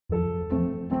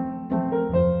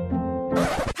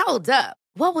Hold up.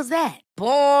 What was that?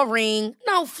 Boring.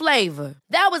 No flavor.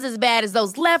 That was as bad as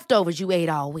those leftovers you ate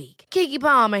all week. Keke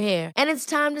Palmer here. And it's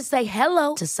time to say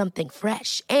hello to something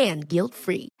fresh and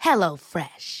guilt-free. Hello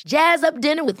Fresh. Jazz up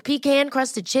dinner with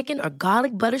pecan-crusted chicken or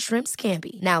garlic butter shrimp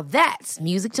scampi. Now that's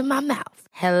music to my mouth.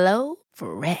 Hello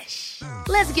Fresh.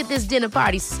 Let's get this dinner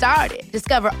party started.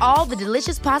 Discover all the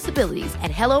delicious possibilities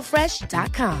at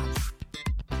hellofresh.com.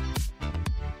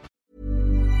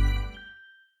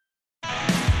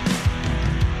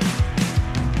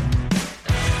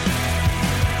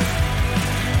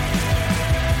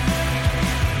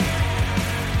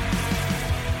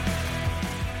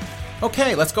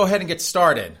 Okay, let's go ahead and get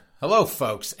started. Hello,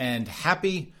 folks, and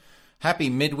happy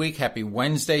midweek, happy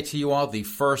Wednesday to you all, the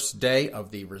first day of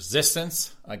the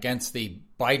resistance against the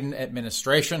Biden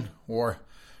administration, or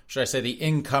should I say the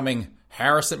incoming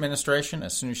Harris administration,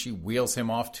 as soon as she wheels him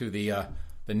off to the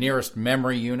nearest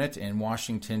memory unit in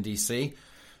Washington, D.C.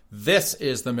 This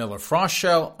is the Miller Frost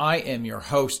Show. I am your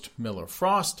host, Miller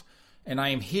Frost, and I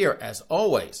am here, as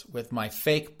always, with my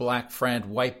fake black friend,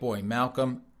 white boy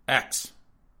Malcolm X.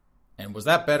 And was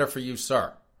that better for you,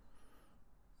 sir?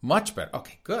 Much better.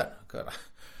 Okay, good.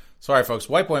 Sorry, folks.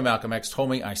 White boy Malcolm X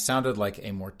told me I sounded like a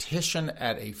mortician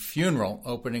at a funeral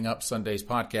opening up Sunday's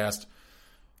podcast.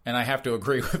 And I have to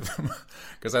agree with him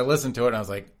because I listened to it and I was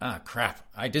like, crap.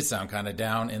 I did sound kind of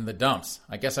down in the dumps.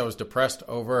 I guess I was depressed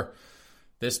over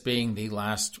this being the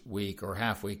last week or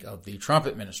half week of the Trump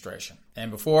administration. And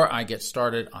before I get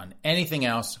started on anything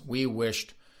else, we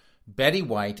wished Betty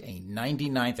White a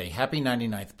happy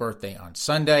 99th birthday on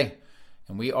Sunday.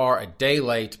 And we are a day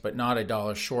late, but not a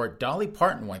dollar short. Dolly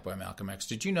Parton, white boy Malcolm X,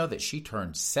 did you know that she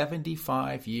turned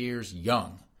 75 years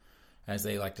young, as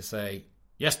they like to say,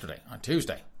 yesterday, on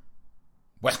Tuesday?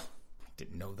 Well, I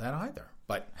didn't know that either.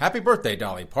 But happy birthday,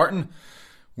 Dolly Parton.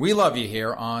 We love you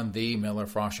here on the Miller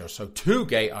Frost Show. So two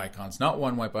gay icons, not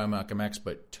one white boy Malcolm X,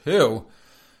 but two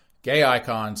gay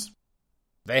icons.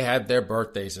 They had their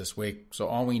birthdays this week, so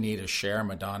all we need is Cher,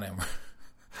 Madonna,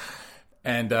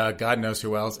 and God knows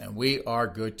who else, and we are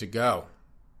good to go.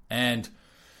 And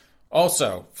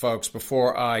also, folks,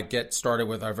 before I get started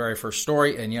with our very first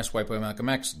story, and yes, white boy Malcolm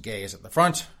X, gay is at the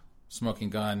front,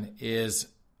 smoking gun is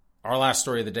our last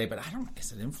story of the day, but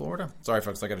is it in Florida? Sorry,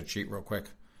 folks, I got to cheat real quick.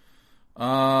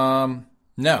 No,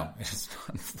 it is not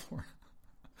in Florida.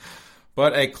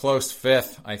 But a close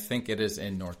fifth, I think it is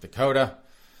in North Dakota.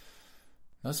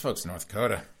 Those folks in North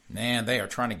Dakota, man, they are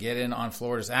trying to get in on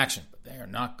Florida's action, but they are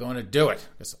not going to do it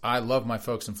because I love my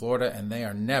folks in Florida, and they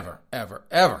are never, ever,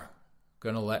 ever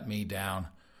going to let me down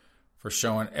for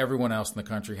showing everyone else in the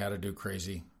country how to do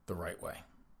crazy the right way.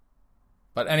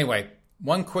 But anyway,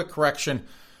 one quick correction.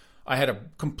 I had a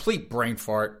complete brain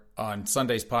fart on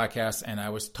Sunday's podcast, and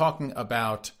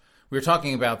we were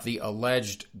talking about the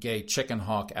alleged gay chicken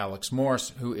hawk Alex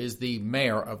Morse, who is the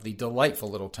mayor of the delightful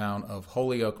little town of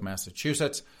Holyoke,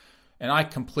 Massachusetts. And I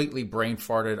completely brain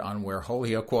farted on where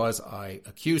Holyoke was. I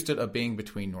accused it of being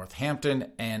between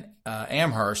Northampton and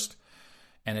Amherst.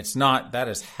 And it's not. That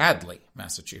is Hadley,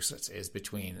 Massachusetts, is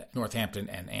between Northampton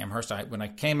and Amherst. When I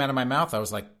came out of my mouth, I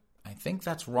was like, I think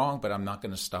that's wrong, but I'm not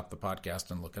going to stop the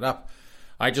podcast and look it up.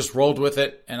 I just rolled with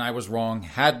it, and I was wrong.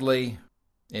 Hadley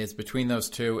is between those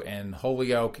two, and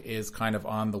Holyoke is kind of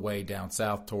on the way down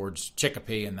south towards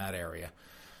Chicopee in that area.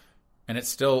 And it's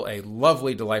still a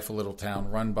lovely, delightful little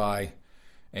town run by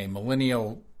a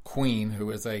millennial queen who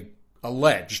is a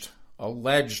alleged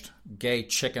gay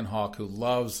chicken hawk who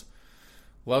loves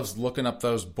looking up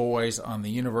those boys on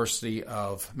the University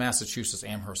of Massachusetts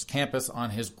Amherst campus on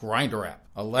his Grindr app.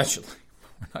 Allegedly.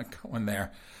 We're not going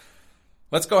there.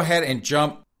 Let's go ahead and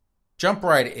jump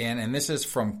right in, and this is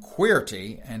from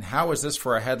Queerty. And how is this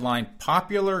for a headline?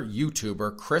 Popular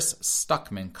YouTuber Chris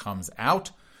Stuckman comes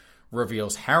out,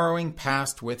 reveals harrowing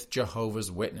past with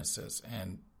Jehovah's Witnesses.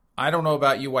 And I don't know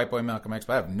about you, white boy Malcolm X,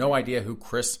 but I have no idea who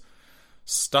Chris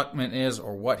Stuckman is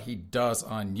or what he does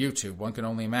on YouTube. One can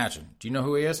only imagine. Do you know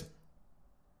who he is?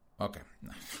 Okay.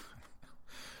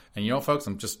 And you know, folks,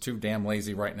 I'm just too damn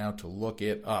lazy right now to look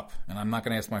it up. And I'm not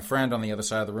going to ask my friend on the other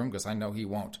side of the room because I know he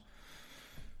won't.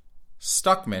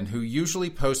 Stuckman, who usually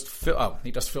posts...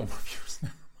 he does film reviews.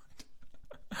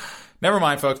 Never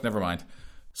mind, folks, never mind.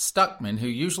 Stuckman, who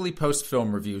usually posts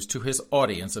film reviews to his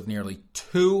audience of nearly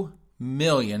 2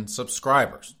 million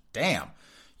subscribers. Damn.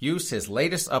 Used his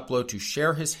latest upload to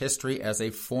share his history as a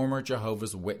former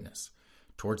Jehovah's Witness.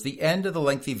 Towards the end of the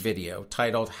lengthy video,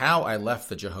 titled How I Left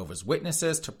the Jehovah's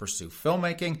Witnesses to Pursue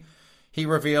Filmmaking, he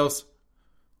reveals...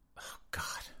 Oh, God.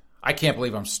 I can't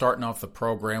believe I'm starting off the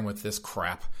program with this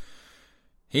crap.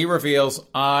 He reveals,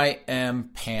 I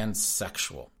am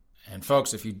pansexual. And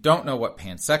folks, if you don't know what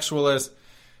pansexual is,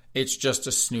 It's just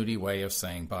a snooty way of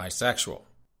saying bisexual.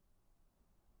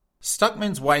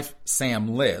 Stuckman's wife,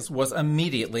 Sam Liz, was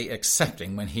immediately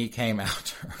accepting when he came out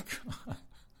to her. God.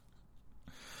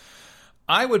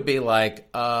 I would be like,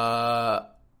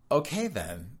 okay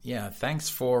then. Yeah, thanks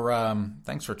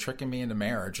for tricking me into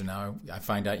marriage. And now I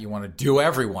find out you want to do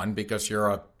everyone because you're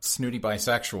a snooty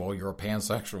bisexual, you're a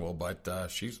pansexual,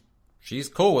 but she's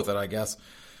cool with it, I guess.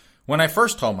 When I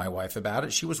first told my wife about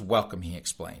it, she was welcome, he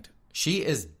explained. She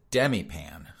is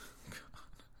demi-pan.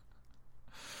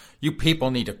 You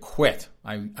people need to quit.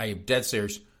 I am dead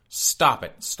serious. Stop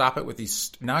it. Stop it with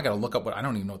these. Now I got to look up I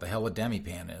don't even know what the hell a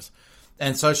demi-pan is.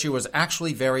 And so she was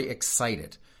actually very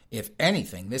excited. If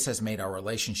anything, this has made our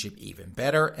relationship even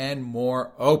better and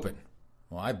more open.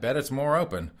 Well, I bet it's more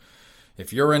open.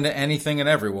 If you're into anything and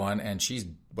everyone, and she's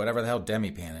whatever the hell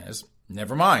demi-pan is,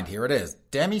 never mind, here it is.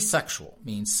 Demisexual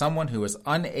means someone who is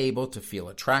unable to feel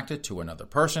attracted to another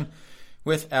person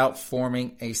without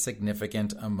forming a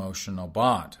significant emotional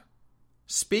bond.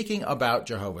 Speaking about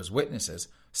Jehovah's Witnesses,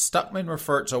 Stuckman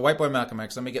referred to White Boy Malcolm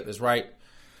X. Let me get this right.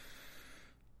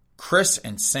 Chris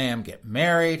and Sam get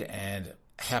married and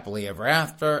happily ever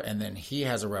after, and then he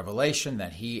has a revelation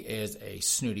that he is a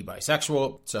snooty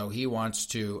bisexual, so he wants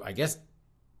to, I guess,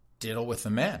 diddle with the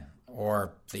men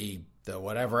or the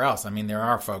whatever else. I mean, there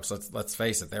are folks, let's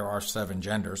face it, there are 7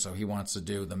 genders, so he wants to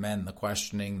do the men, the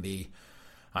questioning, the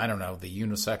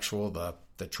unisexual, the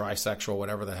trisexual,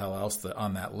 whatever the hell else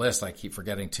on that list I keep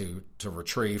forgetting to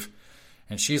retrieve.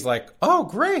 And she's like, oh,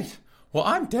 great. Well,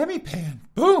 I'm demi-pan.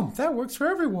 Boom. That works for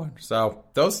everyone. So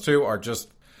those two are just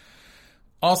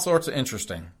all sorts of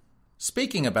interesting.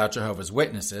 Speaking about Jehovah's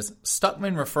Witnesses,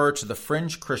 Stuckman referred to the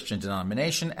fringe Christian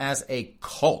denomination as a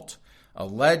cult,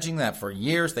 alleging that for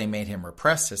years they made him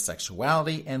repress his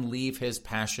sexuality and leave his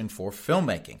passion for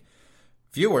filmmaking.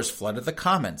 Viewers flooded the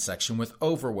comments section with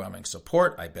overwhelming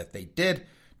support. I bet they did.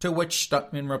 To which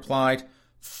Stuckman replied,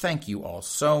 "Thank you all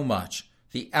so much.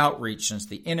 The outreach since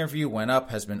the interview went up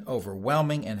has been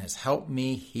overwhelming and has helped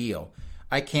me heal.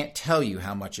 I can't tell you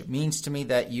how much it means to me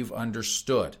that you've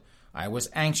understood. I was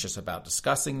anxious about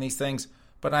discussing these things,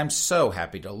 but I'm so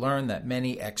happy to learn that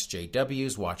many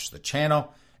XJWs watch the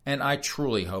channel, and I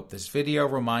truly hope this video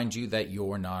reminds you that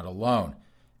you're not alone.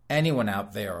 Anyone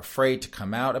out there afraid to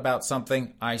come out about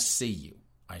something, I see you.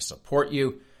 I support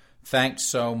you. Thanks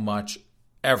so much,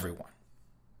 everyone."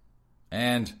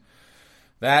 And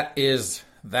that is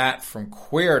that from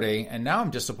Queerty. And now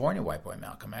I'm disappointed, White Boy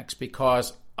Malcolm X,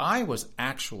 because I was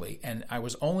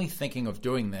only thinking of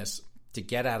doing this to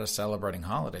get out of celebrating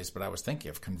holidays, but I was thinking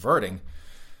of converting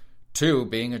to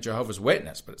being a Jehovah's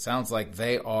Witness. But it sounds like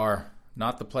they are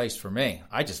not the place for me.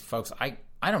 I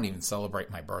don't even celebrate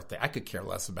my birthday. I could care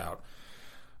less about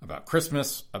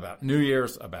Christmas, about New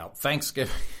Year's, about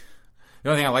Thanksgiving. The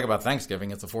only thing I like about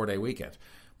Thanksgiving is the 4-day weekend.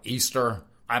 Easter,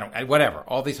 whatever.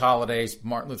 All these holidays,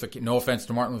 Martin Luther King, no offense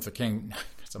to Martin Luther King,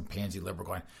 some pansy liberal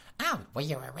going, "Oh, well,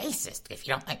 you're a racist if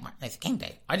you don't like Martin Luther King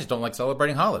Day." I just don't like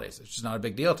celebrating holidays. It's just not a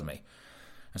big deal to me.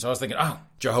 And so I was thinking,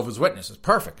 Jehovah's Witness is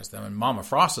perfect. Because then when Mama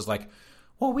Frost is like,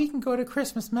 "Well, we can go to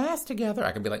Christmas Mass together,"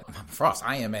 I can be like, "Mama Frost,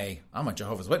 I'm a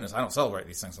Jehovah's Witness. I don't celebrate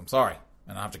these things. I'm sorry.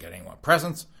 And I don't have to get anyone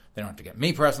presents. They don't have to get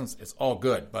me presents. It's all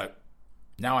good." But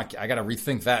now I got to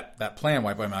rethink that plan,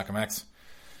 White Boy Malcolm X.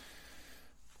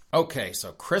 Okay,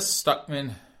 so Chris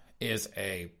Stuckman is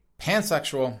a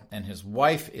pansexual, and his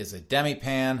wife is a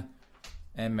demi-pan,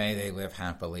 and may they live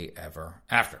happily ever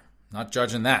after. Not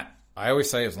judging that. I always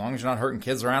say, as long as you're not hurting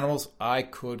kids or animals, I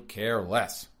could care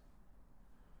less.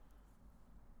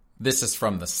 This is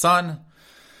from The Sun,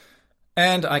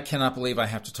 and I cannot believe I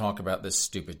have to talk about this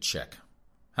stupid chick.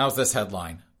 How's this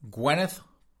headline? Gwyneth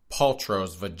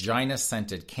Paltrow's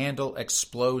vagina-scented candle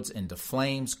explodes into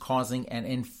flames, causing an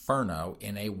inferno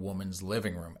in a woman's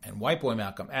living room. And White Boy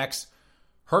Malcolm X,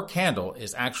 her candle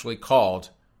is actually called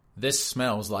 "This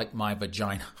Smells Like My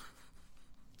Vagina."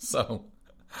 So,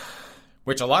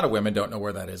 which a lot of women don't know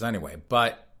where that is anyway.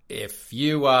 But if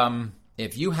you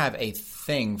have a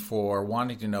thing for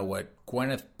wanting to know what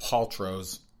Gwyneth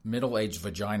Paltrow's middle-aged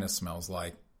vagina smells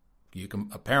like, you can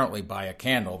apparently buy a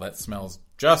candle that smells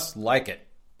just like it.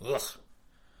 Ugh.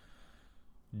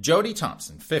 Jodie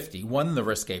Thompson, 50, won the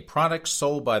risque product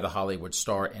sold by the Hollywood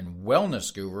star and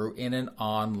wellness guru in an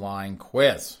online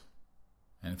quiz.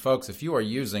 And folks, if you are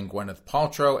using Gwyneth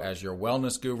Paltrow as your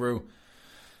wellness guru,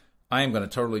 I am going to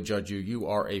totally judge you. You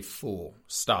are a fool.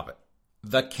 Stop it.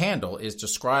 The candle is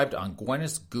described on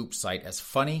Gwyneth's Goop site as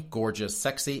funny, gorgeous,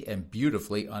 sexy, and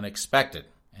beautifully unexpected,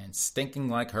 and stinking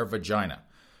like her vagina.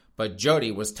 But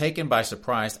Jodie was taken by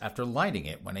surprise after lighting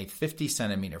it when a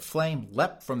 50-centimeter flame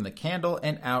leapt from the candle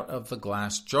and out of the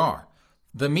glass jar.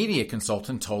 The media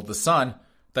consultant told The Sun,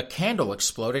 the candle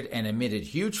exploded and emitted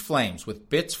huge flames with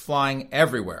bits flying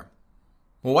everywhere.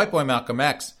 Well, White Boy Malcolm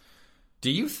X, do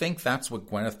you think that's what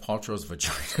Gwyneth Paltrow's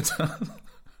vagina does?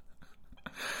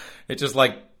 It just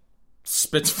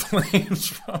spits flames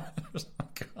from it. Oh,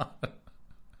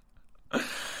 God.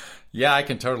 Yeah, I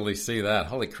can totally see that.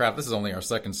 Holy crap, this is only our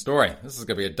second story. This is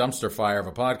going to be a dumpster fire of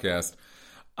a podcast.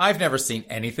 I've never seen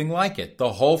anything like it.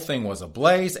 The whole thing was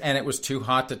ablaze, and it was too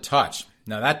hot to touch.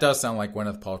 Now, that does sound like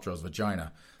Gwyneth Paltrow's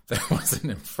vagina. There was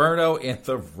an inferno in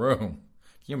the room.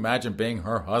 Can you imagine being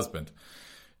her husband?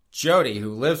 Jody,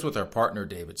 who lives with her partner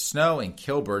David Snow in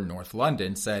Kilburn, North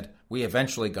London, said, we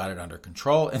eventually got it under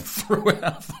control and threw it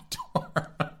out the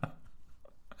door.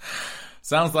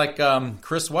 Sounds like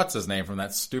Chris What's-His-Name from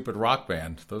that stupid rock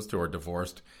band. Those two are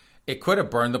divorced. It could have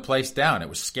burned the place down. It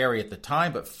was scary at the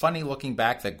time, but funny looking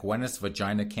back that Gwyneth's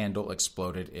vagina candle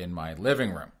exploded in my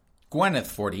living room. Gwyneth,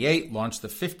 48, launched the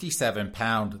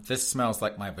 57-pound This Smells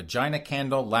Like My Vagina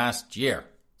candle last year.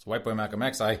 It's White Boy Malcolm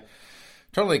X. I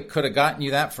totally could have gotten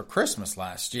you that for Christmas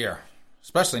last year,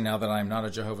 especially now that I'm not a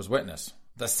Jehovah's Witness.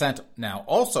 The scent now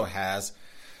also has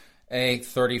a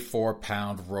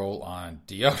 34-pound roll-on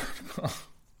deodorant.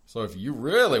 So if you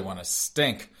really want to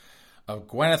stink of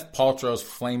Gwyneth Paltrow's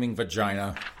flaming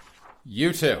vagina,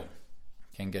 you too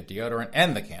can get deodorant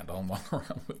and the candle and walk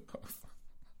around with both.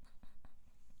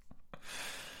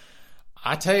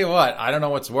 I tell you what, I don't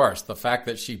know what's worse. The fact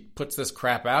that she puts this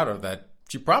crap out, or that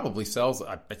she probably sells,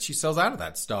 I bet she sells out of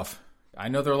that stuff. I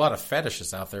know there are a lot of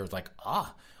fetishists out there like,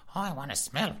 oh, I want to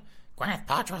smell Gwyneth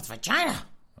Paltrow's vagina.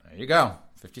 There you go.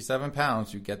 57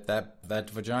 pounds, you get that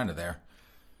vagina there.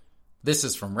 This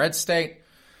is from Red State.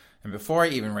 And before I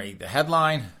even read the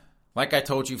headline, like I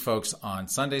told you folks on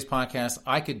Sunday's podcast,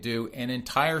 I could do an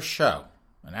entire show,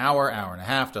 an hour, hour and a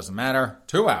half, doesn't matter,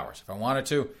 2 hours if I wanted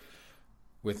to,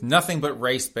 with nothing but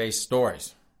race-based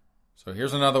stories. So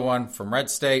here's another one from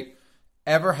Red State.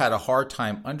 Ever had a hard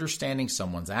time understanding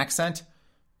someone's accent?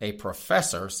 A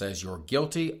professor says you're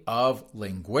guilty of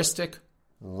linguistic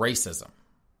racism.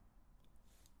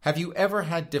 Have you ever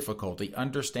had difficulty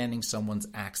understanding someone's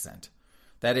accent?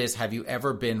 That is, have you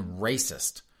ever been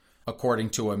racist?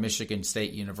 According to a Michigan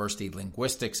State University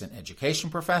linguistics and education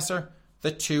professor,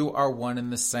 the two are one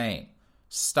and the same.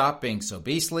 Stop being so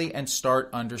beastly and start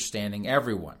understanding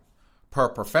everyone. Per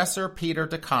Professor Peter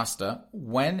DaCosta,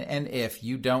 when and if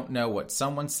you don't know what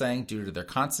someone's saying due to their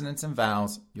consonants and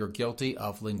vowels, you're guilty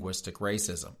of linguistic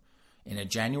racism. In a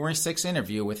January 6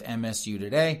 interview with MSU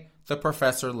Today, the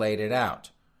professor laid it out.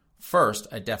 First,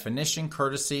 a definition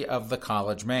courtesy of the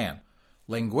college man.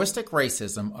 Linguistic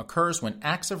racism occurs when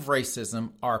acts of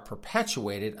racism are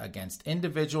perpetuated against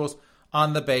individuals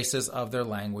on the basis of their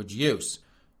language use.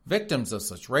 Victims of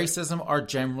such racism are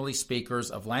generally speakers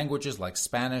of languages like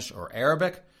Spanish or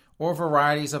Arabic, or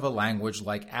varieties of a language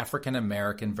like African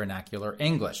American Vernacular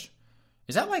English.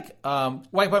 Is that like,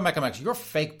 wait, Malcolm X, you're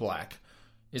fake black.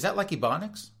 Is that like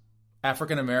Ebonics?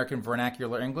 African American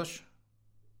Vernacular English?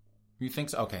 You think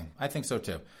so? Okay, I think so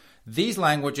too. These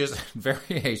languages and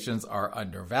variations are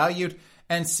undervalued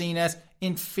and seen as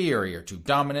inferior to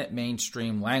dominant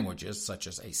mainstream languages, such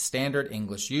as a standard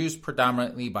English used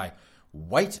predominantly by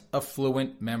white,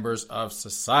 affluent members of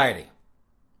society.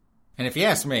 And if you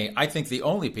ask me, I think the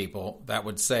only people that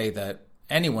would say that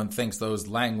anyone thinks those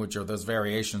language or those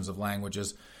variations of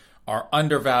languages are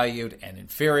undervalued and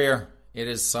inferior, it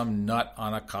is some nut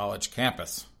on a college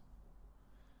campus.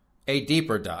 A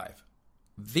deeper dive.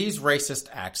 These racist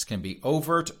acts can be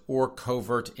overt or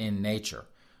covert in nature.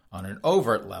 On an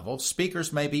overt level,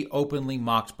 speakers may be openly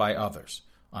mocked by others.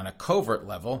 On a covert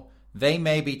level, they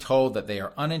may be told that they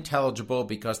are unintelligible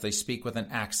because they speak with an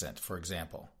accent, for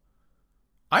example.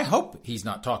 I hope he's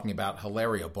not talking about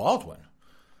Hilaria Baldwin,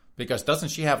 because doesn't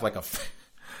she have like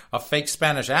a fake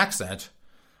Spanish accent?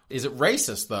 Is it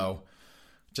racist, though,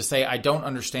 to say, I don't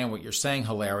understand what you're saying,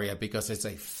 Hilaria, because it's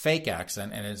a fake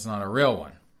accent and it's not a real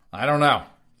one? I don't know.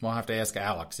 We'll have to ask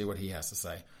Alex, see what he has to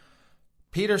say.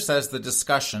 Peter says the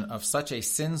discussion of such a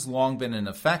sin's long been in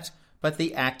effect, but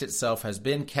the act itself has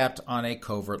been kept on a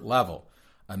covert level.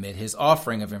 Amid his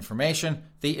offering of information,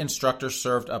 the instructor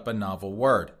served up a novel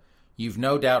word. You've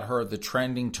no doubt heard the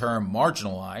trending term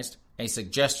marginalized, a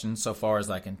suggestion, so far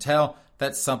as I can tell,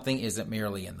 that something isn't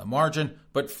merely in the margin,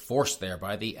 but forced there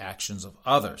by the actions of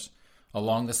others.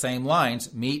 Along the same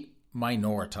lines, meet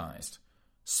minoritized.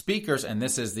 Speakers, and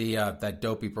this is that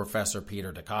dopey professor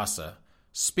Peter DaCosta,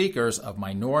 speakers of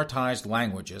minoritized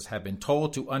languages have been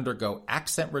told to undergo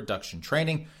accent reduction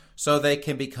training so they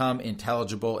can become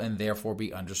intelligible and therefore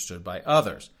be understood by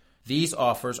others. These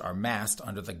offers are masked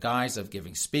under the guise of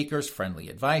giving speakers friendly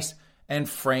advice and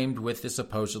framed with the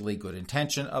supposedly good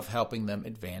intention of helping them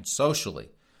advance socially.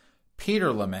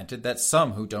 Peter lamented that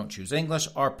some who don't choose English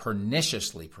are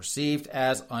perniciously perceived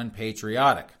as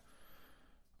unpatriotic.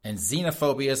 And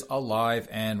xenophobia is alive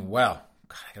and well.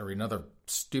 God, I gotta read another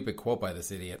stupid quote by this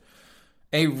idiot.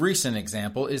 A recent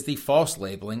example is the false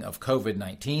labeling of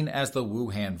COVID-19 as the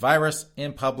Wuhan virus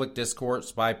in public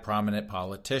discourse by prominent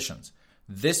politicians.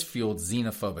 This fueled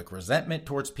xenophobic resentment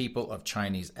towards people of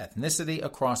Chinese ethnicity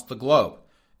across the globe.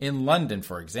 In London,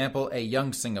 for example, a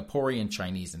young Singaporean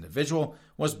Chinese individual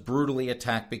was brutally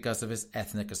attacked because of his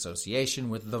ethnic association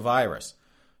with the virus.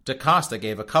 DaCosta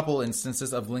gave a couple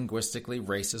instances of linguistically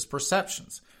racist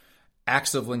perceptions.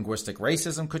 Acts of linguistic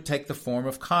racism could take the form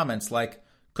of comments like,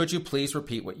 "Could you please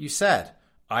repeat what you said?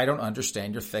 I don't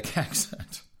understand your thick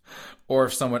accent." Or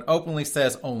if someone openly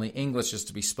says only English is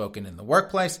to be spoken in the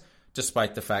workplace,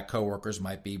 despite the fact coworkers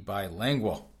might be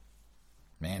bilingual.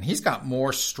 Man, he's got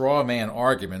more straw man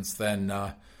arguments than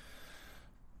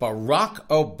Barack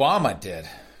Obama did.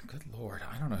 Good Lord,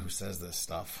 I don't know who says this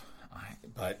stuff,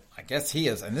 but I guess he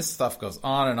is, and this stuff goes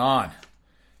on and on.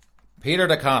 Peter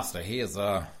DaCosta,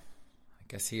 I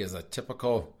guess he is a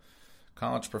typical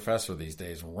college professor these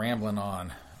days, rambling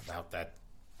on about that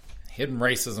hidden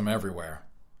racism everywhere.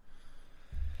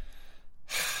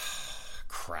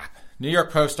 Crap. New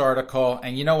York Post article,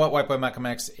 and you know what, White Boy Malcolm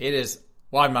X? It is,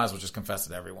 well, I might as well just confess it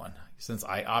to everyone, since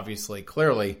I obviously,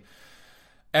 clearly,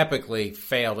 epically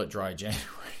failed at dry January.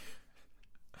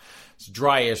 It's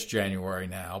dry-ish January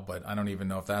now, but I don't even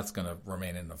know if that's going to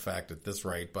remain in effect at this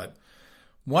rate. But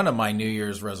one of my New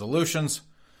Year's resolutions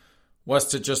was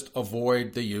to just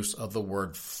avoid the use of the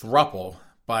word thruple,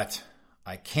 but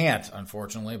I can't,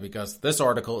 unfortunately, because this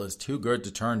article is too good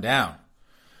to turn down.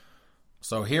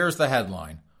 So here's the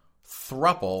headline.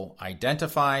 Thruple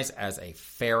identifies as a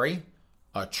fairy,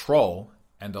 a troll,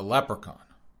 and a leprechaun.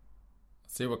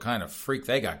 Let's see what kind of freak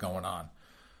they got going on.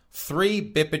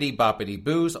 3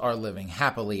 bippity-boppity-boos are living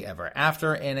happily ever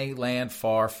after in a land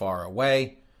far, far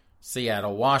away,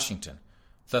 Seattle, Washington.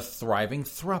 The thriving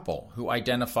thruple, who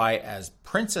identify as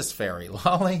Princess Fairy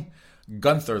Lolly,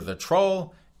 Gunther the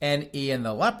Troll, and Ian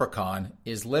the Leprechaun,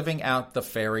 is living out the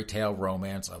fairy tale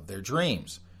romance of their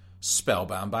dreams.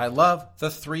 Spellbound by love,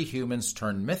 the 3 humans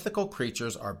turned mythical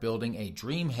creatures are building a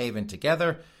dream haven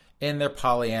together in their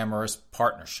polyamorous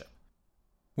partnership.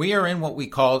 We are in what we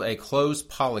called a closed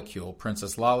polycule,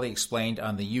 Princess Lolly explained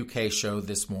on the UK show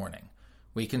This Morning.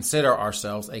 We consider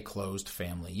ourselves a closed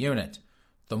family unit.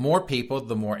 The more people,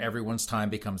 the more everyone's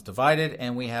time becomes divided,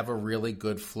 and we have a really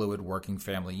good fluid working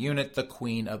family unit, the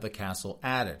queen of the castle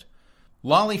added.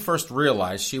 Lolly first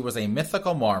realized she was a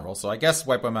mythical marvel, so I guess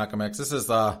White Boy Malcolm X, this is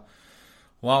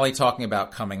Lolly talking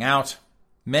about coming out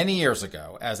many years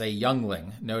ago as a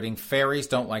youngling, noting fairies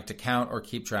don't like to count or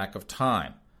keep track of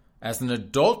time. As an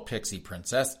adult pixie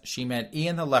princess, she met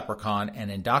Ian the Leprechaun and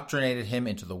indoctrinated him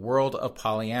into the world of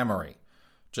polyamory.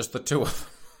 Just the 2 of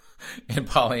them in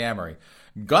polyamory.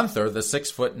 Gunther, the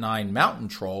 6'9" mountain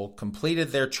troll,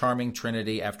 completed their charming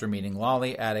trinity after meeting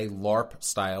Lolly at a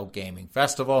LARP-style gaming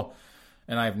festival.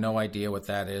 And I have no idea what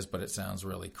that is, but it sounds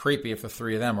really creepy if the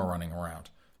 3 of them are running around.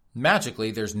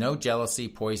 Magically, there's no jealousy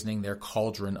poisoning their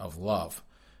cauldron of love.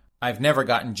 I've never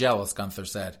gotten jealous, Gunther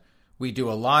said. We do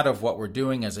a lot of what we're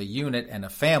doing as a unit and a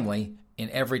family in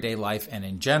everyday life and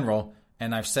in general,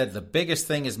 and I've said the biggest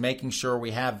thing is making sure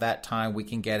we have that time we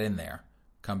can get in there.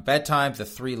 Come bedtime, the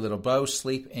 3 little beaux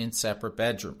sleep in separate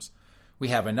bedrooms. We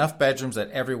have enough bedrooms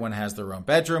that everyone has their own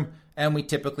bedroom, and we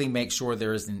typically make sure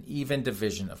there is an even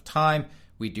division of time.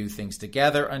 We do things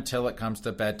together until it comes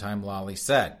to bedtime, Lolly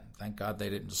said. Thank God they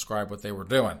didn't describe what they were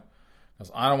doing,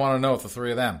 because I don't want to know with the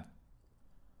 3 of them.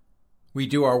 We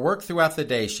do our work throughout the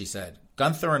day, she said.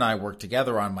 Gunther and I work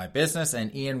together on my business,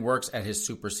 and Ian works at his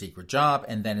super secret job,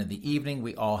 and then in the evening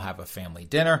we all have a family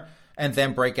dinner, and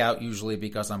then break out usually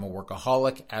because I'm a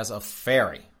workaholic as a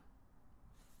fairy.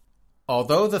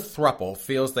 Although the thruple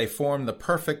feels they form the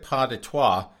perfect pas de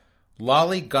trois,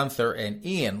 Lolly, Gunther, and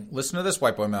Ian, listen to this,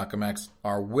 White Boy Malcolm X,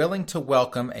 are willing to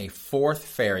welcome a 4th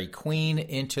fairy queen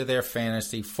into their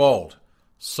fantasy fold.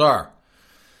 Sir,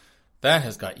 that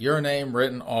has got your name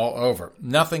written all over.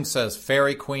 Nothing says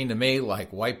fairy queen to me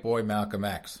like White Boy Malcolm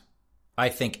X. I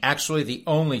think actually the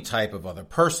only type of other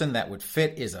person that would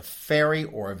fit is a fairy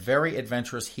or a very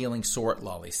adventurous healing sort,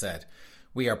 Lolly said.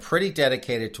 We are pretty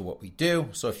dedicated to what we do,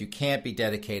 so if you can't be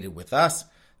dedicated with us,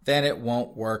 then it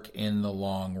won't work in the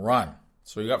long run.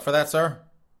 So you up for that, sir?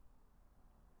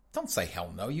 Don't say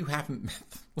hell no. You haven't.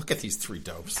 Look at these 3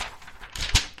 dopes.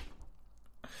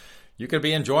 You could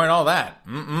be enjoying all that.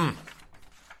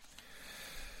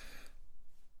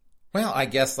 Well, I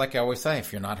guess, like I always say,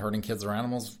 if you're not hurting kids or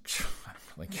animals,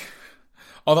 Like,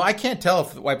 although I can't tell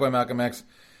if White Boy Malcolm X,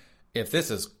 if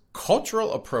this is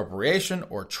cultural appropriation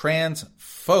or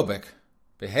transphobic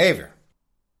behavior.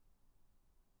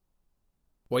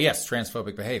 Well, yes,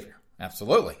 transphobic behavior.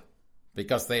 Absolutely.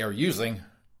 Because they are using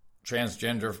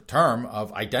transgender term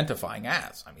of identifying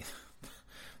as. I mean,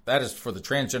 that is for the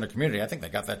transgender community. I think they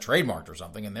got that trademarked or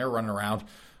something, and they're running around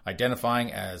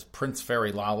identifying as Prince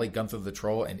Fairy Lolly, Gunther the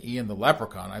Troll, and Ian the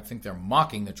Leprechaun. I think they're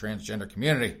mocking the transgender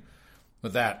community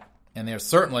with that. And they're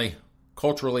certainly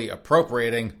culturally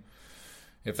appropriating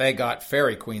if they got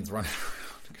fairy queens running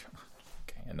around.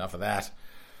 Okay, enough of that.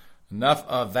 Enough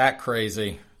of that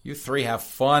crazy. You three have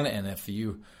fun, and if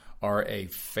you are a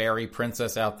fairy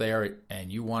princess out there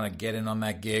and you want to get in on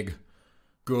that gig,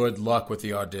 good luck with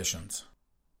the auditions.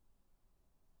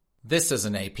 This is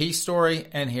an AP story,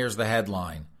 and here's the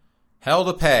headline. Hell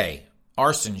to pay.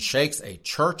 Arson shakes a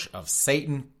Church of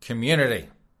Satan community.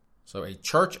 So a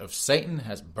Church of Satan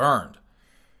has burned.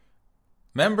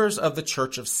 Members of the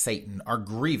Church of Satan are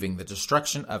grieving the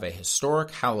destruction of a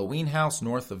historic Halloween house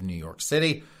north of New York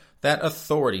City that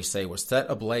authorities say was set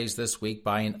ablaze this week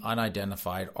by an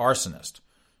unidentified arsonist.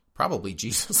 Probably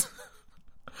Jesus.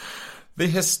 The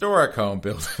historic home,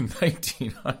 built in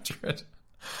 1900,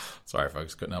 sorry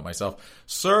folks, couldn't help myself,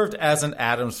 served as an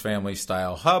Addams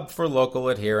Family-style hub for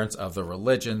local adherents of the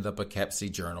religion, the Poughkeepsie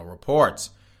Journal reports.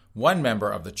 One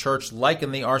member of the church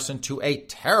likened the arson to a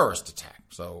terrorist attack.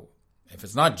 So if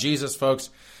it's not Jesus, folks,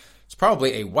 it's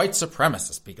probably a white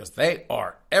supremacist because they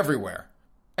are everywhere.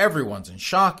 Everyone's in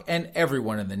shock, and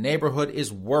everyone in the neighborhood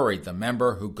is worried, the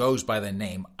member, who goes by the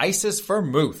name Isis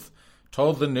Vermouth,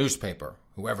 told the newspaper.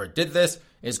 Whoever did this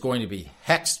is going to be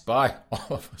hexed by all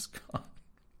of us.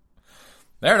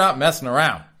 They're not messing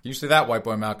around. You see that, White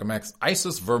Boy Malcolm X?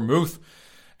 Isis Vermouth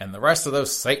and the rest of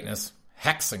those Satanists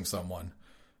hexing someone.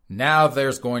 Now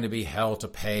there's going to be hell to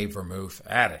pay Vermouth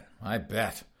at it, I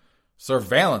bet.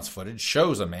 Surveillance footage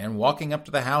shows a man walking up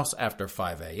to the house after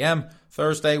 5 a.m.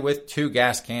 Thursday with 2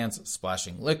 gas cans,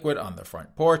 splashing liquid on the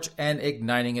front porch and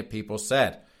igniting it, people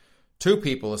said. 2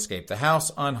 people escaped the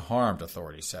house unharmed,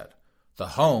 authorities said. The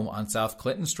home on South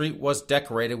Clinton Street was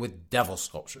decorated with devil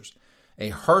sculptures. A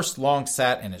hearse long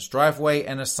sat in its driveway,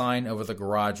 and a sign over the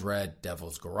garage read,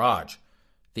 Devil's Garage.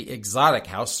 The exotic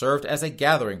house served as a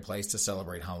gathering place to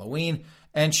celebrate Halloween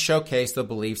and showcase the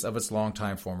beliefs of its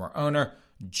longtime former owner,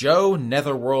 Joe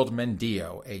Netherworld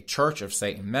Mendillo, a Church of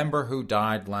Satan member who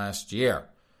died last year.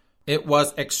 It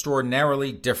was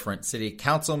extraordinarily different, City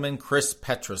Councilman Chris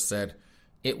Petrus said.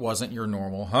 It wasn't your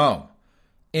normal home.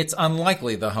 It's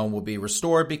unlikely the home will be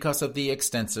restored because of the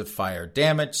extensive fire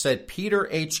damage, said Peter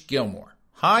H. Gilmore,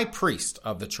 High Priest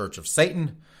of the Church of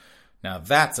Satan. Now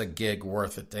that's a gig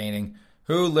worth attaining,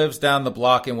 who lives down the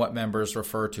block in what members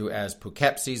refer to as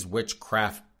Poughkeepsie's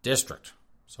Witchcraft District.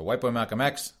 So White Boy Malcolm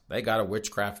X, they got a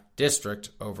witchcraft district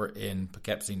over in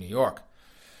Poughkeepsie, New York.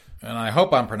 And I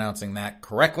hope I'm pronouncing that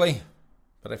correctly,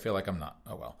 but I feel like I'm not.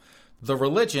 Oh well. The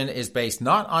religion is based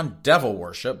not on devil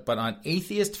worship, but on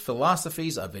atheist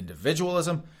philosophies of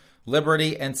individualism,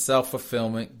 liberty, and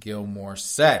self-fulfillment, Gilmore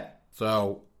said.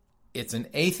 So it's an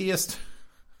atheist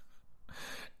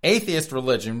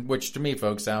religion, which to me,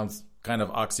 folks, sounds kind of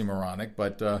oxymoronic,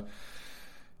 but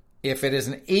if it is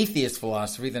an atheist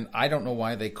philosophy, then I don't know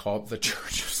why they call it the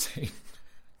Church of Satan.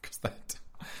 Because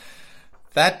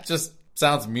that just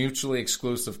sounds mutually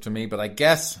exclusive to me, but I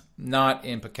guess not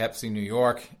in Poughkeepsie, New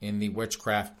York, in the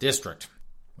Witchcraft District.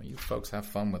 Well, you folks have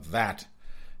fun with that.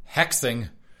 Hexing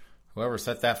whoever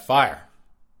set that fire.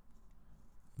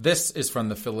 This is from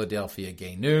the Philadelphia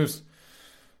Gay News.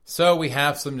 So we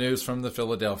have some news from the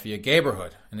Philadelphia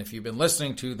Gayborhood. And if you've been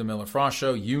listening to The Miller Frost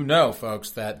Show, you know, folks,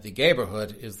 that the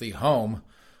Gayborhood is the home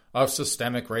of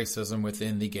systemic racism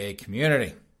within the gay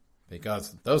community.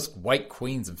 Because those white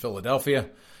queens in Philadelphia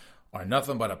are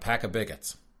nothing but a pack of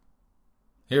bigots.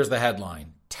 Here's the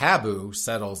headline. Taboo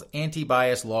settles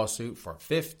anti-bias lawsuit for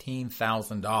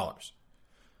 $15,000.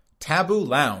 Taboo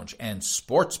Lounge and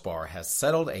Sports Bar has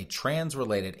settled a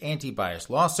trans-related anti-bias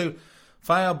lawsuit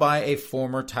filed by a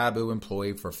former Taboo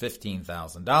employee for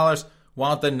 $15,000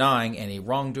 while denying any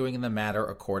wrongdoing in the matter,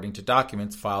 according to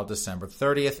documents filed December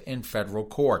 30th in federal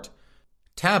court.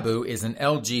 Taboo is an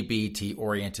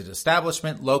LGBT-oriented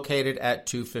establishment located at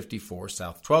 254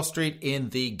 South 12th Street in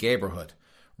the Gayborhood.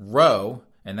 Roe,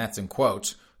 and that's in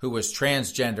quotes, who was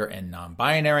transgender and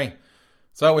non-binary,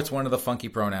 so it's one of the funky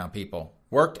pronoun people,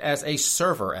 worked as a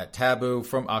server at Taboo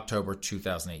from October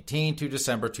 2018 to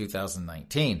December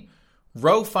 2019.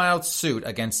 Roe filed suit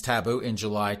against Taboo in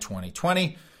July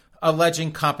 2020,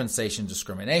 alleging compensation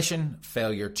discrimination,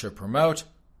 failure to promote,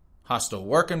 hostile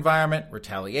work environment,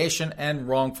 retaliation, and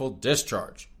wrongful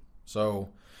discharge. So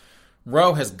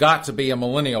Roe has got to be a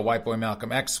millennial white boy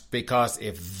Malcolm X, because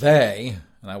if they,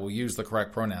 and I will use the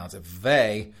correct pronouns, if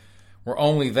they were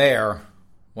only there,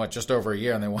 just over a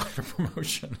year and they wanted a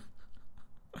promotion.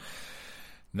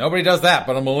 Nobody does that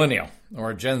but a millennial or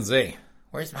a Gen Z.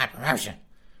 Where's my promotion?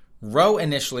 Roe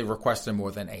initially requested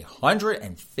more than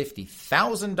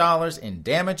 $150,000 in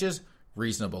damages,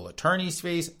 reasonable attorney's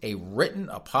fees, a written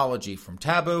apology from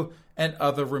Taboo, and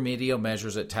other remedial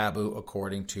measures at Taboo,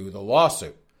 according to the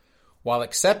lawsuit, while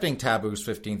accepting Taboo's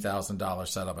 $15,000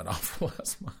 settlement offer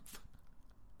last month.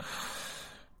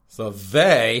 So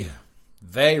they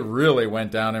really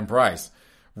went down in price.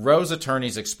 Roe's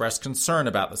attorneys expressed concern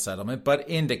about the settlement, but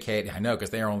indicated, I know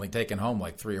because they were only taking home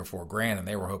like $3 or $4,000 and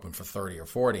they were hoping for 30 or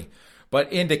 40,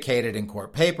 but indicated in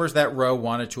court papers that Roe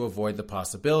wanted to avoid the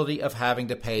possibility of having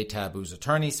to pay Taboo's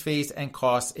attorney's fees and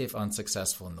costs if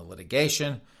unsuccessful in the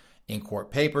litigation. In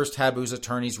court papers, Taboo's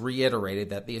attorneys reiterated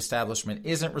that the establishment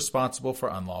isn't responsible for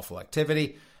unlawful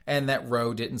activity and that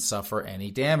Roe didn't suffer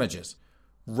any damages.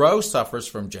 Roe suffers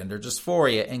from gender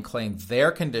dysphoria and claimed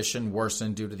their condition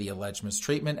worsened due to the alleged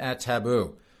mistreatment at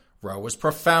Taboo. Roe was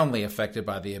profoundly affected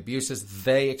by the abuses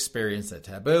they experienced at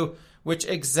Taboo, which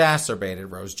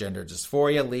exacerbated Roe's gender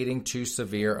dysphoria, leading to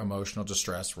severe emotional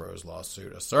distress, Roe's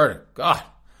lawsuit asserted. God.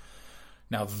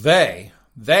 Now they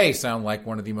sound like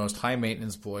one of the most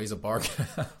high-maintenance employees a bar can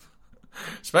have.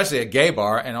 Especially a gay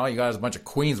bar, and all you got is a bunch of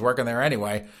queens working there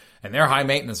anyway, and they're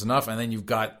high-maintenance enough, and then you've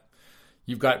got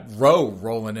Roe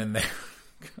rolling in there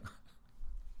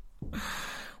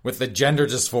with the gender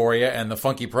dysphoria and the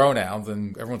funky pronouns,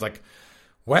 and everyone's like,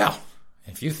 well,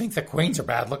 if you think the queens are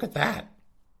bad, look at that.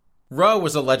 Roe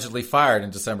was allegedly fired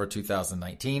in December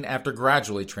 2019 after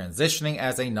gradually transitioning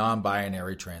as a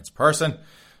non-binary trans person.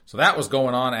 So that was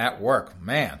going on at work,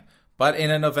 man. But in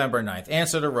a November 9th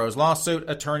answer to Roe's lawsuit,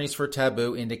 attorneys for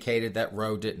Taboo indicated that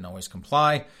Roe didn't always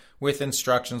comply with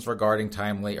instructions regarding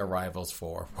timely arrivals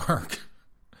for work.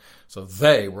 So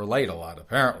they were late a lot,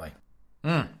 apparently.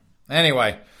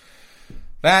 Anyway,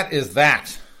 that is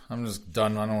that. I'm just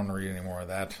done. I don't want to read any more of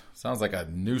that. Sounds like a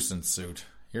nuisance suit.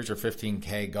 Here's your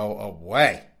 $15K. Go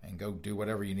away and go do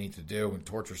whatever you need to do and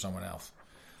torture someone else.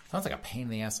 Sounds like a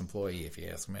pain-in-the-ass employee, if you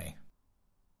ask me.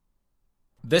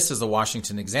 This is the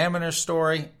Washington Examiner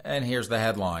story, and here's the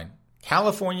headline.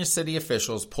 California city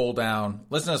officials pull down,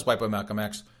 listen to this, white boy Malcolm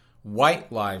X,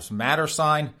 White Lives Matter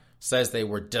sign, says they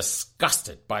were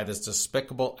disgusted by this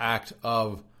despicable act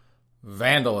of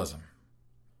vandalism.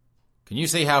 Can you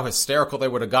see how hysterical they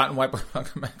would have gotten, white boy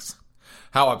Malcolm X?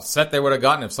 How upset they would have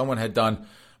gotten if someone had done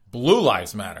Blue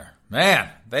Lives Matter. Man,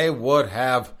 they would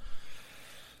have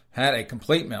had a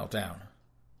complete meltdown.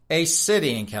 A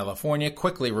city in California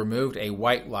quickly removed a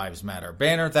White Lives Matter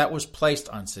banner that was placed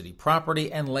on city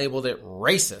property and labeled it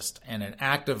racist and an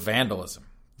act of vandalism.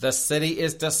 The city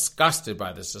is disgusted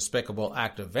by this despicable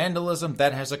act of vandalism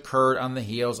that has occurred on the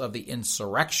heels of the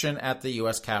insurrection at the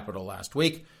U.S. Capitol last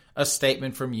week, a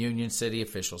statement from Union City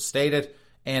officials stated,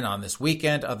 and on this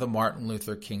weekend of the Martin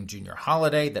Luther King Jr.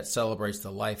 holiday that celebrates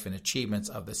the life and achievements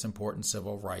of this important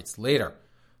civil rights leader.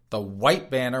 The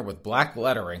white banner with black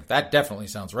lettering, that definitely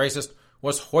sounds racist,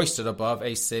 was hoisted above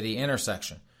a city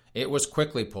intersection. It was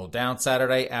quickly pulled down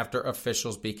Saturday after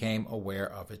officials became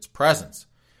aware of its presence.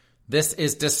 This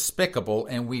is despicable,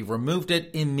 and we removed it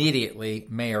immediately,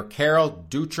 Mayor Carol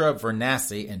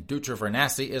Dutra-Vernassi, and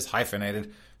Dutra-Vernassi is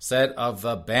hyphenated, said of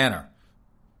the banner.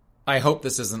 I hope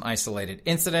this is an isolated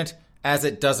incident, as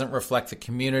it doesn't reflect the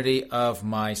community of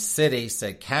my city,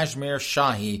 said Kashmir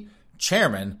Shahi,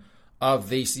 chairman of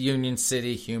the Union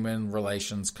City Human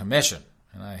Relations Commission.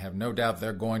 And I have no doubt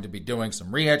they're going to be doing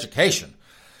some re-education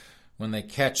when they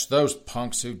catch those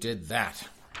punks who did that.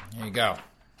 There you go.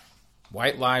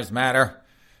 White Lives Matter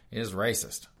is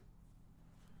racist.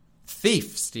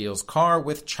 Thief steals car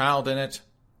with child in it,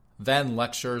 then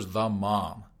lectures the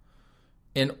mom.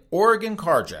 An Oregon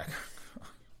carjacker,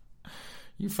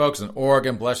 you folks in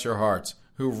Oregon, bless your hearts,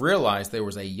 who realized there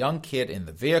was a young kid in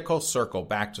the vehicle circled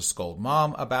back to scold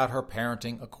mom about her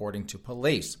parenting, according to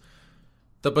police.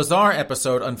 The bizarre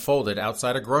episode unfolded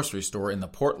outside a grocery store in the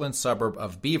Portland suburb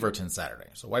of Beaverton Saturday.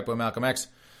 So white boy Malcolm X,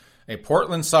 a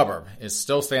Portland suburb, is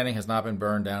still standing, has not been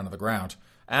burned down to the ground,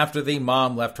 after the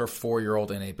mom left her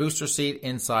 4-year-old in a booster seat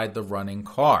inside the running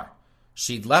car.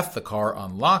 She'd left the car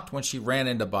unlocked when she ran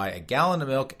in to buy a gallon of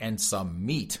milk and some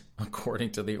meat,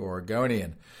 according to the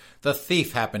Oregonian. The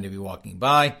thief happened to be walking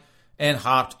by and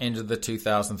hopped into the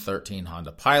 2013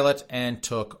 Honda Pilot and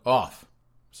took off.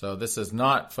 So this is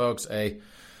not, folks, a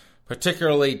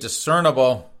particularly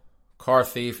discernible car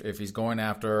thief if he's going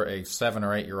after a 7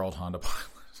 or 8-year-old Honda Pilot.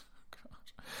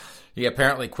 He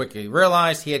apparently quickly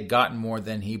realized he had gotten more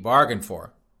than he bargained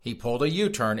for. He pulled a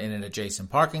U-turn in an adjacent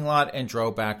parking lot and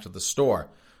drove back to the store.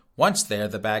 Once there,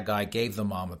 the bad guy gave the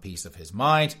mom a piece of his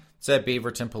mind, said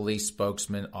Beaverton Police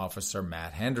spokesman Officer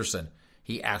Matt Henderson.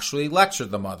 He actually lectured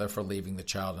the mother for leaving the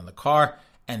child in the car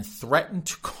and threatened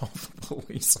to call the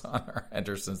police on her,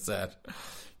 Henderson said.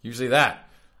 Usually that.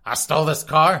 I stole this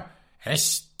car, and this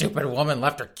stupid woman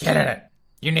left her kid in it.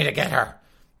 You need to get her.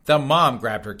 The mom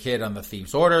grabbed her kid on the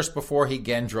thief's orders before he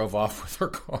again drove off with her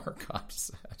car,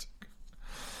 cops said.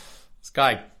 This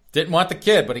guy didn't want the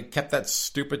kid, but he kept that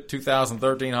stupid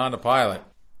 2013 Honda Pilot.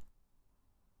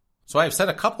 So I've said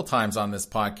a couple times on this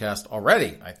podcast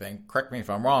already, I think, correct me if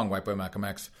I'm wrong, White Boy Malcolm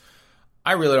X,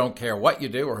 I really don't care what you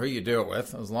do or who you do it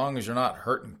with, as long as you're not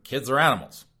hurting kids or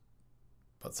animals.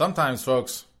 But sometimes,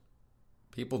 folks,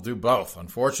 people do both.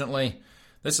 Unfortunately,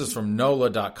 this is from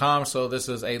NOLA.com, so this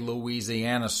is a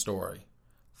Louisiana story.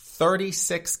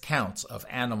 36 counts of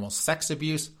animal sex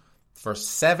abuse for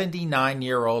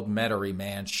 79-year-old Metairie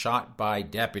man shot by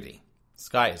deputy. This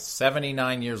guy is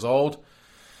 79 years old,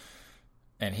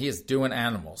 and he is doing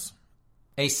animals.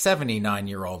 A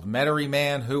 79-year-old Metairie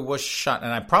man who was shot,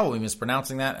 and I'm probably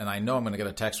mispronouncing that, and I know I'm going to get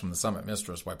a text from the Summit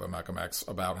Mistress, White Boy Malcolm X,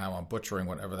 about how I'm butchering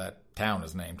whatever that town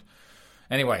is named.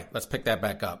 Anyway, let's pick that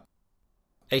back up.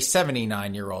 A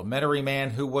 79-year-old Metairie man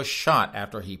who was shot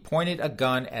after he pointed a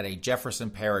gun at a Jefferson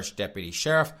Parish deputy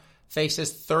sheriff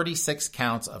faces 36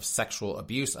 counts of sexual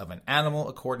abuse of an animal,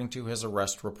 according to his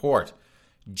arrest report.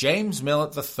 James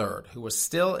Millett III, who was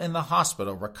still in the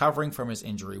hospital recovering from his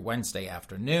injury Wednesday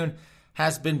afternoon,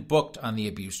 has been booked on the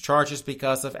abuse charges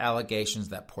because of allegations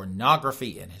that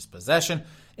pornography in his possession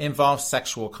involves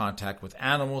sexual contact with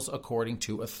animals, according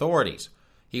to authorities.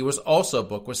 He was also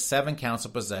booked with 7 counts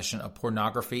of possession of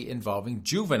pornography involving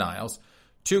juveniles,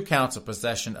 2 counts of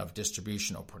possession of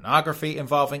distribution of pornography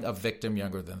involving a victim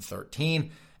younger than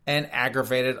 13, and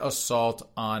aggravated assault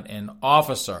on an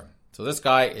officer. So this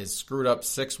guy is screwed up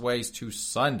 6 ways to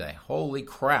Sunday. Holy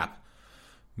crap.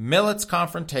 Millett's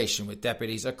confrontation with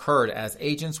deputies occurred as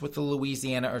agents with the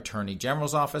Louisiana Attorney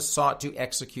General's office sought to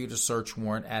execute a search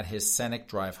warrant at his Seneca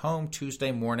Drive home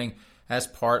Tuesday morning as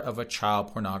part of a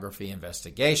child pornography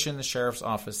investigation, the sheriff's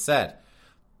office said.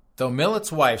 Though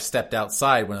Millett's wife stepped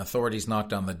outside when authorities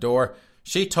knocked on the door,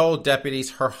 she told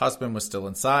deputies her husband was still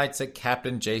inside, said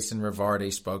Captain Jason Rivardi,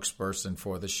 spokesperson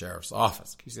for the sheriff's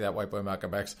office. Can you see that, White Boy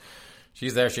Malcolm X?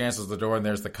 She's there, she answers the door, and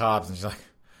there's the cops, and she's like,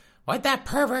 what'd that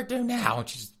pervert do now? And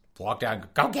she just walked out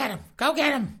and go get him, go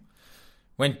get him.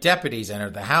 When deputies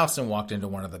entered the house and walked into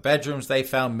one of the bedrooms, they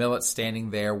found Millett standing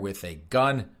there with a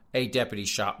gun. A deputy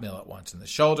shot Millett once in the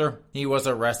shoulder. He was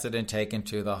arrested and taken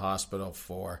to the hospital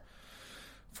for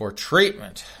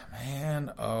treatment.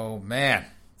 Man, oh man.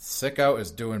 Sicko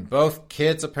is doing both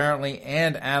kids, apparently,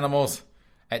 and animals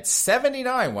at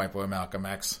 79, White Boy Malcolm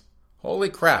X. Holy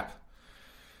crap.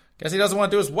 Guess he doesn't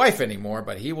want to do his wife anymore,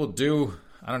 but he will do,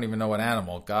 I don't even know what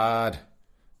animal. God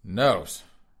knows.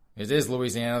 It is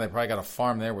Louisiana. They probably got a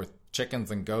farm there with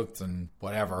chickens and goats and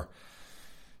whatever.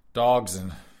 Dogs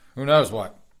and who knows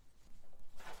what.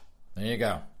 There you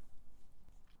go.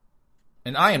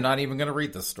 And I am not even going to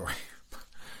read this story.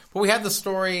 But we had the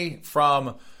story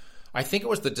from, I think it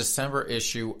was the December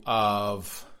issue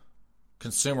of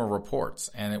Consumer Reports.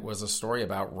 And it was a story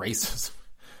about racism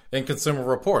in Consumer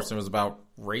Reports. It was about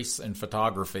race and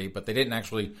photography, but they didn't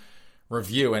actually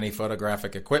review any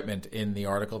photographic equipment in the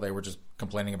article. They were just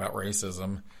complaining about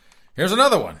racism. Here's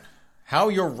another one. How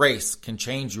your race can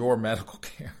change your medical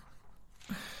care.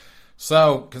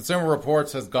 So, Consumer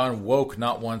Reports has gone woke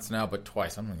not once now, but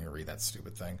twice. I'm not going to read that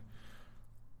stupid thing.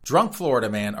 Drunk Florida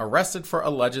man arrested for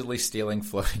allegedly stealing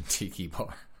floating tiki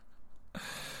bar.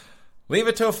 Leave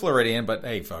it to a Floridian, but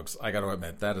hey, folks, I got to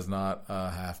admit, that is not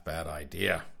a half bad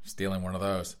idea, stealing one of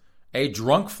those. A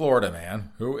drunk Florida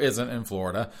man, who isn't in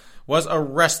Florida, was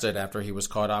arrested after he was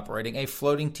caught operating a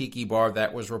floating tiki bar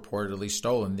that was reportedly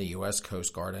stolen, the U.S.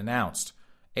 Coast Guard announced.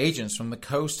 Agents from the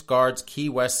Coast Guard's Key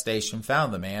West station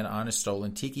found the man on a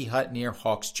stolen tiki hut near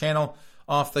Hawks Channel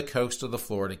off the coast of the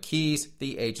Florida Keys,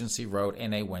 the agency wrote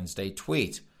in a Wednesday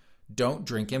tweet. Don't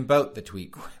drink and boat, the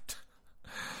tweet quipped.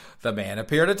 The man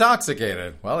appeared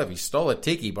intoxicated. Well, if he stole a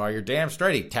tiki bar, you're damn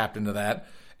straight he tapped into that,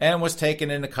 and was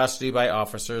taken into custody by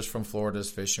officers from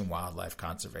Florida's Fish and Wildlife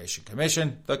Conservation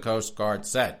Commission, the Coast Guard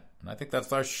said. And I think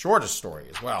that's our shortest story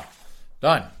as well.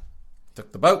 Done.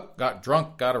 Took the boat, got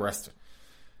drunk, got arrested.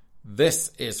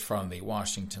 This is from the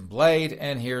Washington Blade,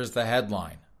 and here's the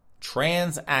headline.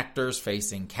 Trans actors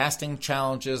facing casting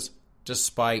challenges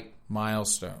despite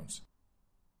milestones.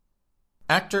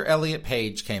 Actor Elliot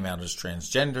Page came out as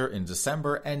transgender in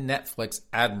December, and Netflix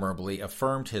admirably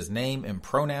affirmed his name and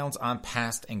pronouns on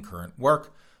past and current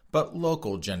work, but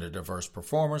local gender-diverse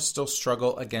performers still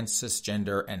struggle against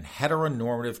cisgender and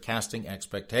heteronormative casting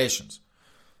expectations.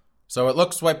 So it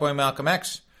looks, White Boy Malcolm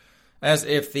X, as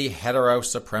if the hetero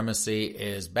supremacy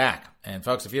is back. And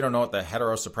folks, if you don't know what the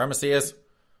hetero supremacy is,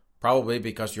 probably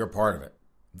because you're part of it.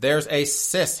 There's a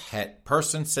cis-het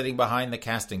person sitting behind the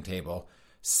casting table,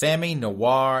 Sammy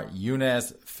Noir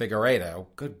Yunez Figueiredo,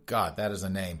 good God, that is a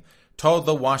name, told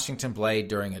the Washington Blade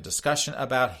during a discussion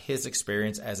about his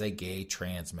experience as a gay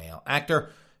trans male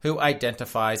actor who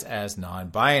identifies as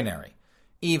non-binary.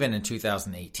 Even in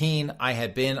 2018, I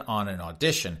had been on an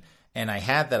audition, and I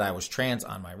had that I was trans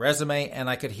on my resume, and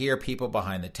I could hear people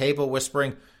behind the table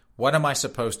whispering, "What am I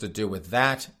supposed to do with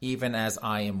that?" even as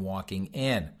I am walking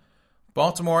in.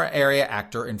 Baltimore area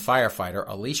actor and firefighter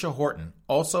Alicia Horton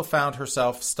also found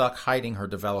herself stuck hiding her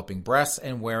developing breasts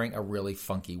and wearing a really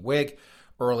funky wig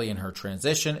early in her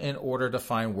transition in order to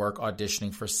find work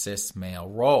auditioning for cis male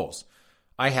roles.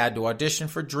 "I had to audition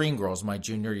for Dreamgirls my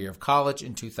junior year of college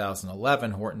in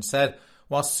 2011, Horton said,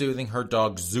 while soothing her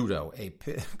dog Zudo,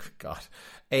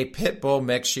 a pit bull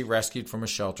mix she rescued from a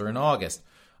shelter in August.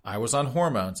 "I was on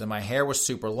hormones and my hair was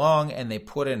super long, and they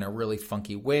put in a really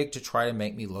funky wig to try to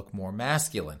make me look more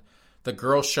masculine. The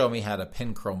girls showed me how to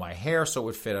pin curl my hair so it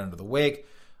would fit under the wig.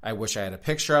 I wish I had a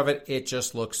picture of it. It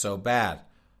just looked so bad."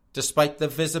 Despite the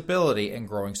visibility and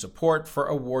growing support for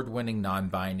award-winning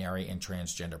non-binary and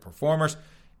transgender performers,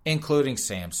 including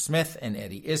Sam Smith and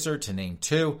Eddie Izzard to name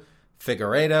two,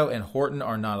 Figueiredo and Horton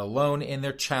are not alone in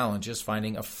their challenges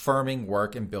finding affirming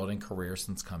work and building careers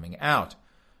since coming out.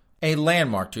 A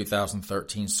landmark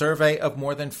 2013 survey of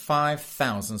more than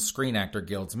 5,000 Screen Actor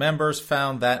Guild's members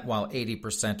found that while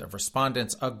 80% of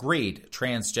respondents agreed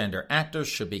transgender actors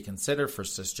should be considered for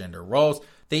cisgender roles,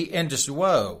 the industry...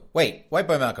 Whoa, wait, White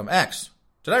Boy Malcolm X.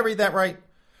 Did I read that right?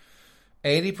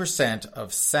 80%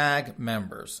 of SAG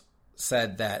members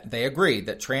said that they agreed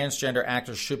that transgender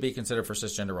actors should be considered for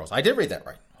cisgender roles. I did read that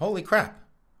right. Holy crap.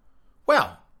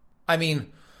 Well, I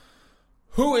mean,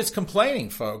 who is complaining,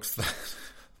 folks?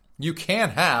 You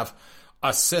can't have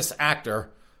a cis actor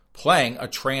playing a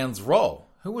trans role.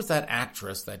 Who was that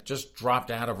actress that just dropped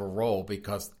out of a role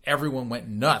because everyone went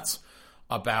nuts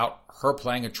about her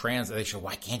playing a trans? They said,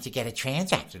 "Why can't you get a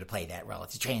trans actor to play that role?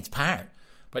 It's a trans part."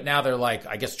 But now they're like,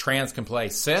 I guess trans can play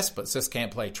cis, but cis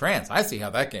can't play trans. I see how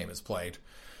that game is played.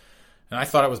 And I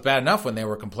thought it was bad enough when they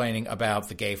were complaining about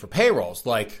the gay for pay roles.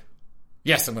 Like,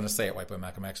 yes, I'm going to say it, White Boy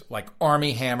Malcolm X, like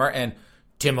Armie Hammer and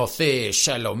Timothée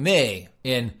Chalamet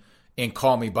in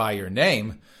Call Me By Your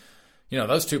Name. You know,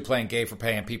 those two playing gay for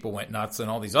pay and people went nuts,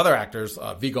 and all these other actors.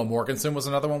 Viggo Mortensen was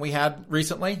another one we had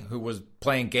recently who was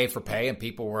playing gay for pay, and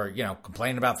people were,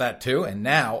 complaining about that too. And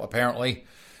now, apparently,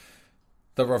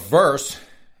 the reverse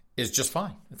is just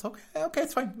fine. It's okay. Okay,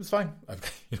 it's fine. It's fine.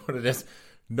 You know what it is?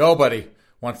 Nobody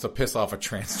wants to piss off a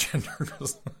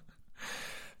transgender.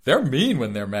 They're mean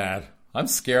when they're mad. I'm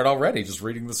scared already just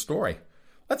reading the story.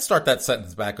 Let's start that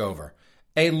sentence back over.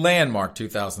 A landmark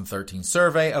 2013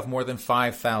 survey of more than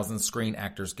 5,000 Screen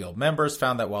Actors Guild members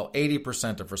found that while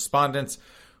 80% of respondents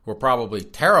were probably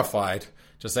terrified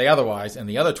to say otherwise, and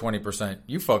the other 20%,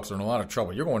 you folks are in a lot of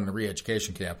trouble, you're going to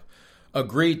re-education camp,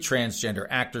 agreed transgender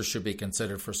actors should be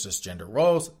considered for cisgender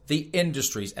roles, the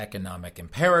industry's economic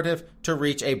imperative to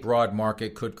reach a broad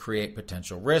market could create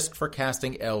potential risk for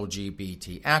casting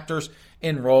LGBT actors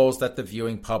in roles that the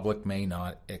viewing public may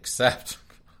not accept.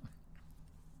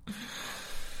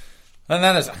 And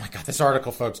that is, oh my God, this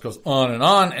article, folks, goes on, and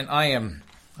I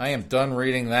am done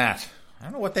reading that. I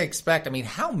don't know what they expect. I mean,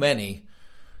 how many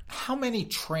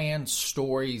trans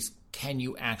stories can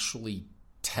you actually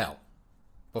tell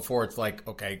before it's like,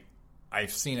 okay,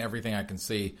 I've seen everything I can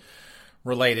see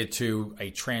related to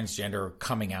a transgender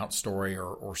coming out story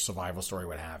or survival story,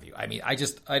 what have you. I mean, I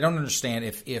don't understand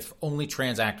if only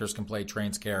trans actors can play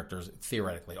trans characters,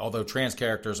 theoretically, although trans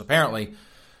characters apparently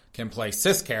can play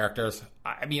cis characters.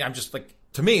 I mean, I'm just like,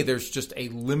 to me, there's just a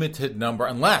limited number,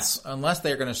 unless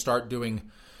they're going to start doing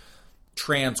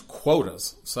trans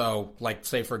quotas. So, like,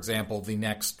 say, for example, the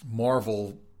next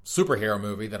Marvel superhero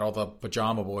movie that all the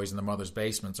pajama boys in their mother's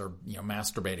basements are,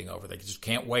 masturbating over. They just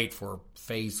can't wait for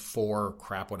phase 4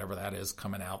 crap, whatever that is,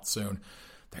 coming out soon.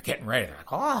 They're getting ready. They're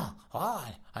like, oh,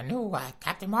 a new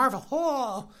Captain Marvel.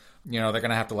 Oh. They're going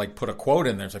to have to, like, put a quote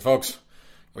in there and say, folks,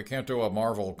 we can't do a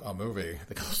Marvel movie.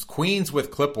 The queens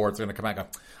with clipboards are going to come out and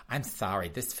go, I'm sorry,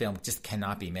 this film just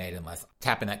cannot be made unless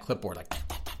tapping that clipboard like, tap,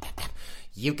 tap, tap, tap.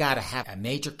 you got to have a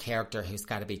major character who's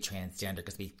got to be transgender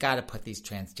because we've got to put these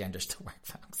transgenders to work,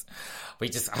 folks. We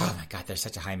just, oh my God, they're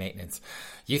such a high maintenance.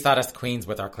 You thought us queens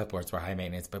with our clipboards were high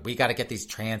maintenance, but we got to get these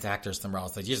trans actors some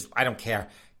roles. So you just, I don't care.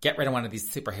 Get rid of one of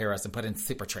these superheroes and put in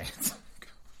super trans.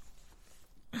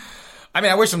 I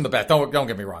mean, I wish them the best. Don't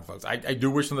get me wrong, folks. I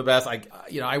do wish them the best.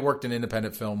 I worked in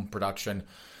independent film production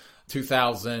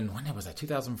 2000, when was that?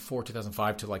 2004,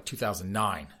 2005 to like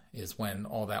 2009 is when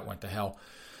all that went to hell.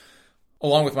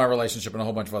 Along with my relationship and a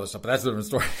whole bunch of other stuff, but that's a different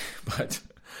story. But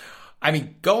I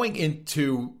mean, going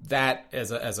into that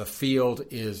as a field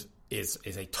is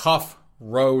a tough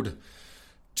road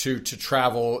to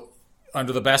travel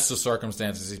under the best of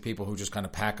circumstances. These people who just kind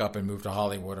of pack up and move to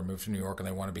Hollywood or move to New York and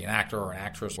they want to be an actor or an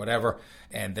actress, whatever,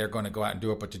 and they're going to go out and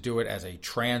do it. But to do it as a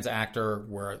trans actor,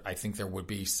 where I think there would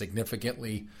be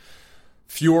significantly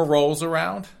fewer roles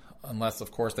around, unless,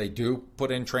 of course, they do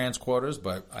put in trans quotas.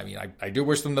 But, I mean, I do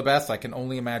wish them the best. I can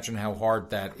only imagine how hard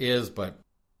that is. But,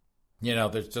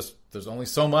 there's only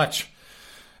so much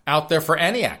out there for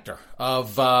any actor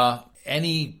of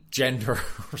any gender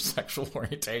or sexual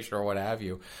orientation or what have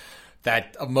you,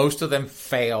 that most of them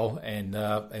fail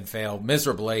and fail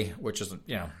miserably, which is,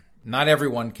 not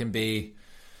everyone can be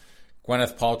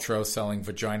Gwyneth Paltrow selling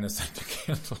vagina scented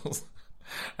candles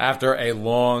after a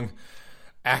long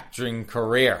acting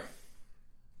career.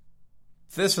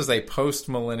 This is a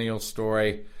post-millennial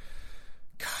story.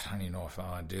 God, I don't even know if I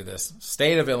want to do this.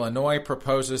 State of Illinois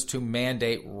proposes to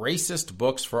mandate racist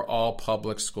books for all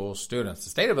public school students. The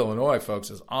state of Illinois,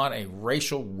 folks, is on a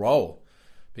racial roll.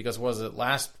 Because was it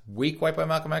last week, White by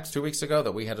Malcolm X, 2 weeks ago,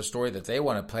 that we had a story that they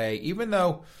want to pay, even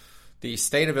though the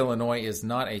state of Illinois is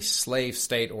not a slave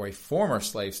state or a former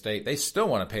slave state, they still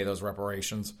want to pay those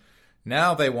reparations.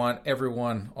 Now they want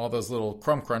everyone, all those little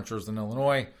crumb crunchers in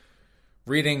Illinois,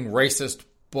 reading racist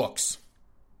books.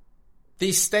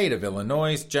 The state of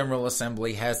Illinois' General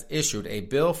Assembly has issued a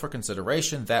bill for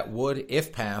consideration that would,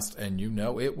 if passed, and you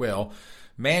know it will,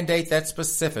 mandate that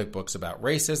specific books about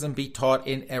racism be taught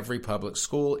in every public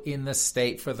school in the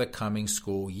state for the coming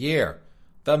school year.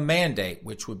 The mandate,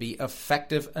 which would be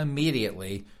effective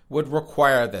immediately, would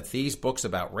require that these books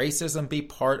about racism be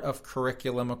part of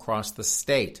curriculum across the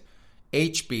state.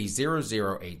 HB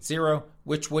 0080,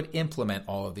 which would implement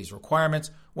all of these requirements,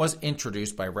 was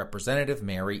introduced by Representative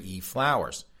Mary E.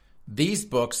 Flowers. These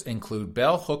books include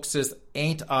Bell Hooks'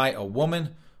 Ain't I a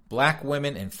Woman?, Black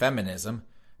Women and Feminism,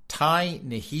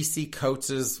 Ta-Nehisi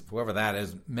Coates', whoever that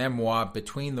is, memoir,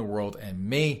 Between the World and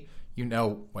Me.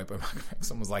 White Boy Malcolm X,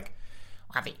 someone was like,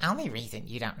 well, the only reason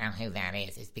you don't know who that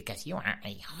is because you are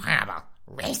a horrible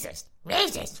racist.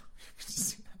 Racist!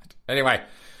 Anyway,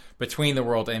 Between the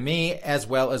World and Me, as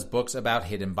well as books about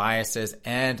hidden biases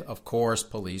and, of course,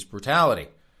 police brutality.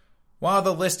 While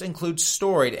the list includes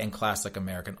storied and classic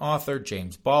American author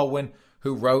James Baldwin,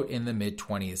 who wrote in the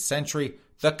mid-20th century,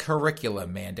 the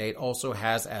curriculum mandate also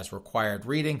has as required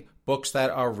reading books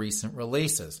that are recent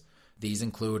releases. These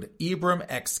include Ibram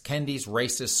X. Kendi's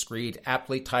racist screed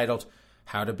aptly titled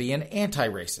How to Be an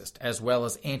Anti-Racist, as well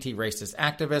as anti-racist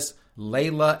activist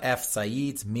Layla F.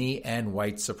 Saeed's Me and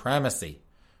White Supremacy.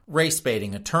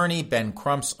 Race-baiting attorney Ben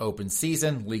Crump's Open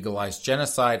Season, Legalized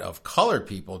Genocide of Colored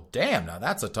People, damn, now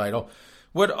that's a title,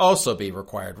 would also be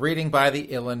required reading by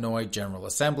the Illinois General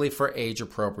Assembly for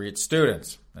age-appropriate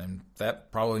students. And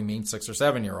that probably means 6 or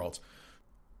 7-year-olds.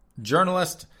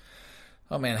 Journalist,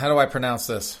 oh man, how do I pronounce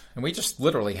this? And we just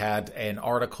literally had an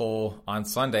article on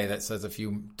Sunday that says if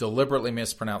you deliberately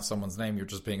mispronounce someone's name, you're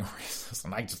just being a racist.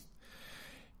 And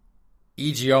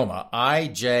Ijeoma,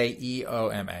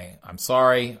 I-J-E-O-M-A. I'm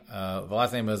sorry. The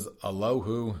last name is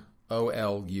Oluo,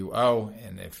 O-L-U-O.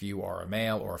 And if you are a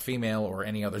male or a female or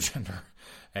any other gender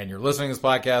and you're listening to this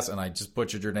podcast and I just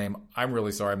butchered your name, I'm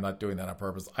really sorry. I'm not doing that on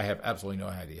purpose. I have absolutely no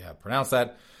idea how to pronounce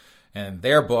that. And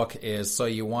their book is So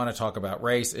You Want to Talk About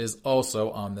Race is also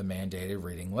on the mandated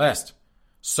reading list.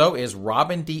 So is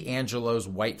Robin DiAngelo's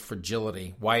White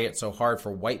Fragility, Why It's So Hard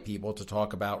for White People to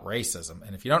Talk About Racism.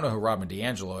 And if you don't know who Robin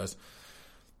DiAngelo is,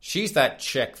 she's that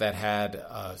chick that had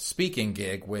a speaking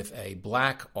gig with a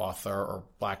black author or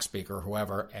black speaker,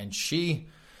 whoever, and she,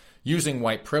 using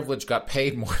white privilege, got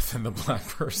paid more than the black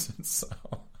person. So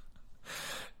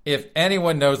if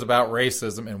anyone knows about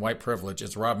racism and white privilege,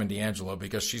 it's Robin DiAngelo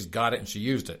because she's got it and she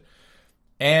used it.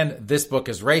 And this book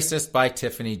is Racist by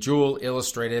Tiffany Jewell,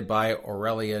 illustrated by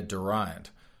Aurelia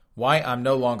Durand. Why I'm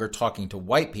No Longer Talking to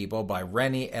White People by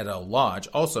Rennie Edo Lodge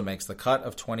also makes the cut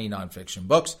of 20 nonfiction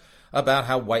books about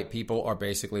how white people are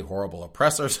basically horrible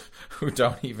oppressors who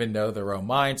don't even know their own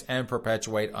minds and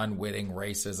perpetuate unwitting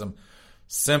racism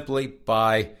simply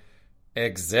by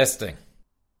existing.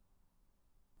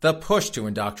 The push to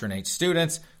indoctrinate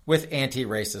students with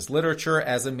anti-racist literature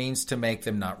as a means to make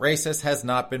them not racist has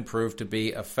not been proved to be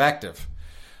effective.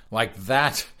 Like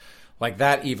that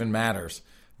even matters.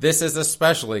 This is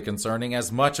especially concerning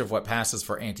as much of what passes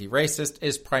for anti-racist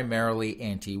is primarily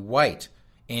anti-white.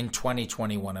 In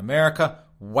 2021 America,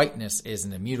 whiteness is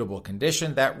an immutable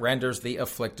condition that renders the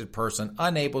afflicted person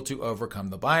unable to overcome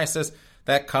the biases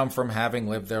that come from having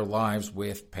lived their lives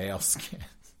with pale skin.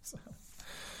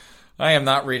 I am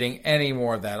not reading any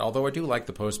more of that, although I do like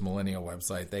the Post-Millennial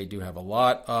website. They do have a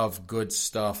lot of good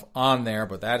stuff on there,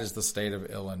 but that is the state of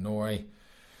Illinois.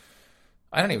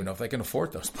 I don't even know if they can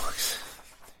afford those books.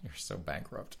 You're so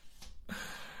bankrupt.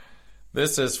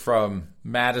 This is from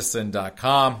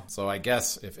Madison.com. So I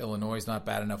guess if Illinois is not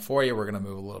bad enough for you, we're going to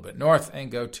move a little bit north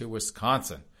and go to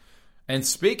Wisconsin. And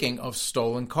speaking of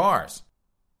stolen cars,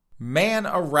 man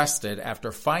arrested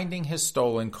after finding his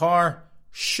stolen car,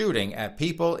 shooting at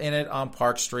people in it on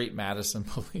Park Street, Madison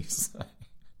police say.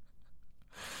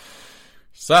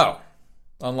 So,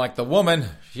 unlike the woman,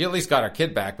 she at least got her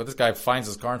kid back, but this guy finds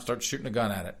his car and starts shooting a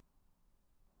gun at it.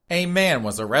 A man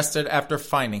was arrested after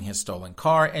finding his stolen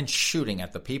car and shooting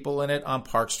at the people in it on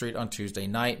Park Street on Tuesday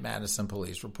night, Madison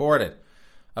police reported.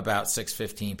 About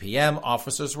 6:15 p.m.,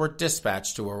 officers were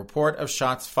dispatched to a report of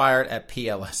shots fired at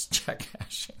PLS check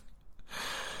cashing.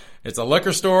 It's a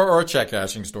liquor store or a check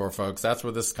cashing store, folks. That's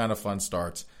where this kind of fun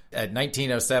starts. At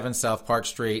 1907 South Park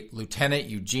Street, Lieutenant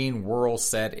Eugene Worrell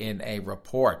said in a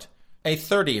report, a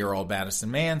 30-year-old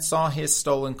Madison man saw his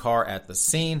stolen car at the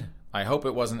scene. I hope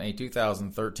it wasn't a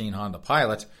 2013 Honda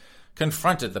Pilot.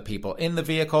 Confronted the people in the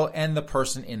vehicle, and the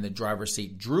person in the driver's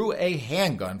seat drew a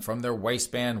handgun from their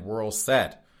waistband, Worrell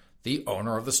said. The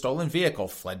owner of the stolen vehicle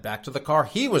fled back to the car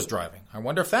he was driving. I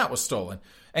wonder if that was stolen.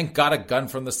 And got a gun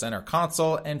from the center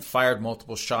console and fired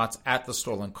multiple shots at the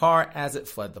stolen car as it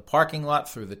fled the parking lot,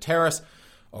 through the terrace,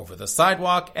 over the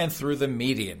sidewalk, and through the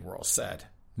median, Worrell said.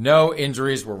 No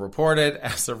injuries were reported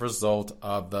as a result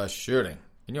of the shooting.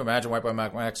 Can you imagine, White Boy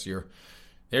Malcolm X?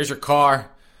 There's your car,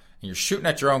 and you're shooting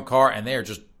at your own car, and they are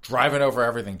just driving over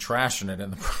everything, trashing it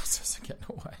in the process of getting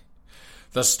away.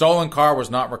 The stolen car was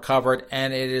not recovered,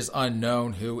 and it is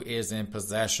unknown who is in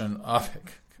possession of it.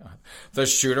 The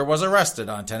shooter was arrested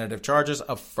on tentative charges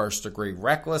of first-degree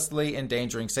recklessly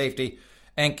endangering safety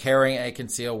and carrying a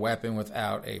concealed weapon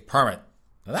without a permit.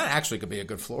 Now, that actually could be a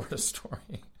good Florida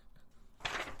story.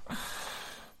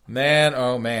 Man,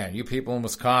 oh man, you people in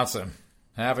Wisconsin,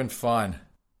 having fun.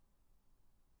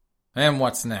 And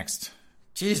what's next?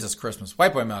 Jesus Christmas,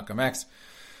 White Boy Malcolm X.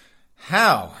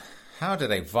 How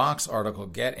did a Vox article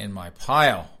get in my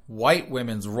pile? White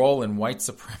women's role in white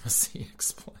supremacy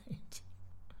explained.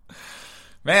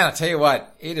 Man, I tell you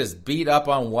what, it is beat up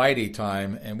on Whitey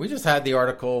time, and we just had the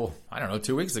article,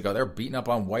 2 weeks ago. They're beating up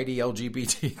on Whitey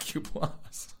LGBTQ+.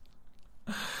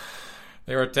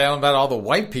 They were telling about all the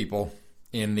white people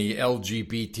in the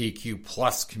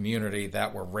LGBTQ+ community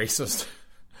that were racist.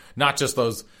 Not just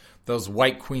those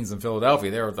white queens in Philadelphia.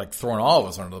 They were like throwing all of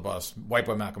us under the bus. White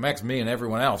Boy Malcolm X, me, and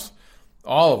everyone else.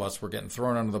 All of us were getting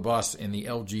thrown under the bus in the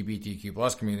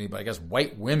LGBTQ+ community, but I guess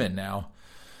white women now,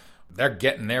 they're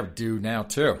getting their due now,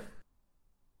 too.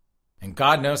 And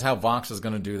God knows how Vox is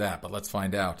going to do that, but let's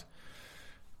find out.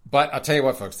 But I'll tell you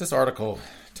what, folks, this article,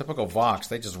 typical Vox,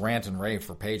 they just rant and rave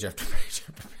for page after page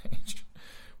after page.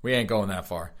 We ain't going that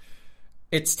far.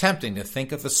 It's tempting to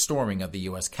think of the storming of the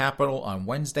U.S. Capitol on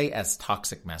Wednesday as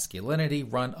toxic masculinity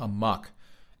run amok.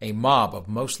 A mob of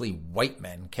mostly white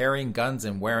men carrying guns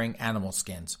and wearing animal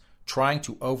skins, trying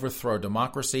to overthrow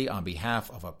democracy on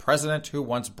behalf of a president who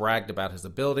once bragged about his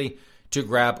ability to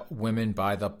grab women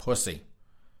by the pussy.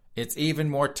 It's even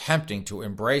more tempting to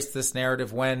embrace this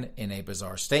narrative when, in a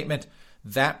bizarre statement,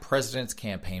 that president's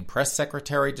campaign press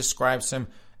secretary describes him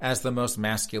as the most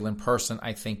masculine person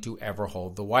I think to ever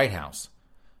hold the White House.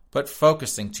 But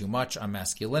focusing too much on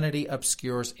masculinity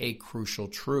obscures a crucial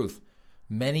truth.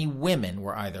 Many women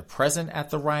were either present at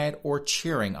the riot or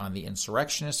cheering on the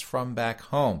insurrectionists from back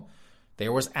home.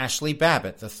 There was Ashley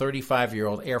Babbitt, the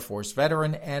 35-year-old Air Force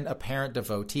veteran and apparent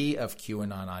devotee of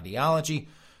QAnon ideology,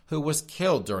 who was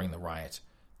killed during the riot.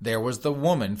 There was the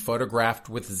woman photographed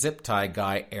with zip-tie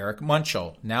guy Eric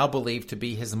Munchell, now believed to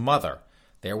be his mother.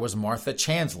 There was Martha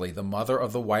Chansley, the mother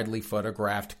of the widely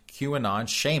photographed QAnon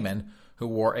shaman who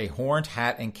wore a horned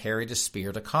hat and carried a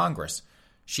spear to Congress.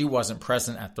 She wasn't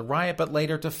present at the riot, but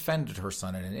later defended her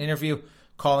son in an interview,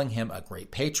 calling him a great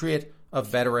patriot, a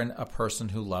veteran, a person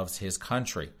who loves his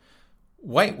country.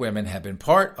 White women have been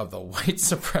part of the white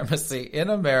supremacy in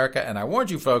America, and I warned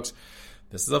you folks,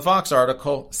 this is a Vox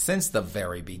article, since the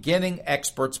very beginning,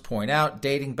 experts point out,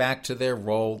 dating back to their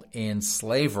role in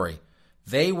slavery.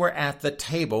 They were at the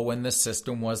table when the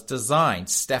system was designed.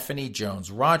 Stephanie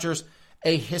Jones Rogers,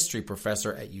 a history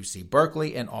professor at UC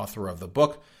Berkeley and author of the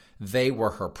book, They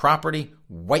Were Her Property,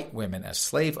 White Women as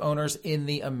Slave Owners in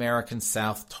the American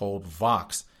South, told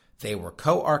Vox. They were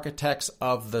co-architects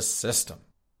of the system.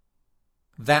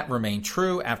 That remained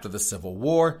true after the Civil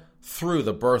War, through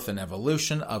the birth and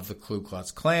evolution of the Ku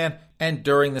Klux Klan, and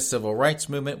during the Civil Rights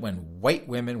Movement when white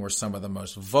women were some of the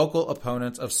most vocal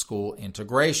opponents of school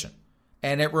integration.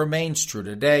 And it remains true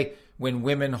today when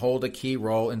women hold a key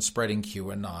role in spreading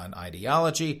QAnon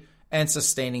ideology and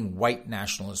sustaining white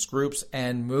nationalist groups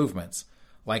and movements.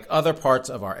 Like other parts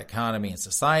of our economy and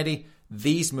society,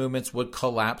 these movements would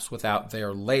collapse without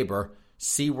their labor.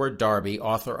 Seward Darby,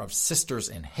 author of Sisters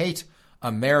in Hate,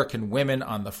 American Women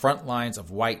on the Front Lines of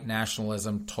White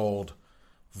Nationalism, told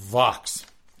Vox.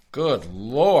 Good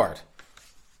Lord.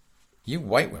 You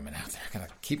white women out there,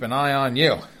 gotta keep an eye on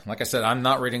you. Like I said, I'm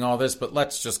not reading all this, but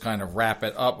let's just kind of wrap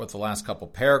it up with the last couple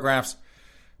paragraphs.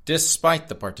 Despite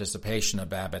the participation of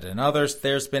Babbitt and others,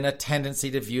 there's been a tendency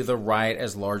to view the riot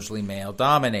as largely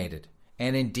male-dominated,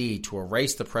 and indeed to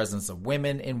erase the presence of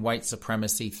women in white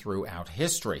supremacy throughout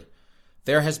history.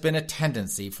 There has been a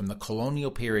tendency from the colonial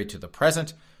period to the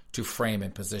present to frame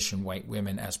and position white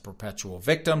women as perpetual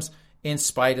victims, in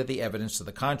spite of the evidence to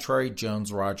the contrary,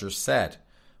 Jones Rogers said.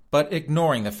 But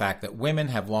ignoring the fact that women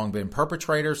have long been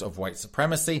perpetrators of white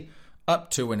supremacy, up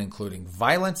to and including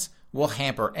violence, will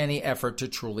hamper any effort to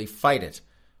truly fight it.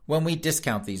 When we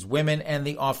discount these women and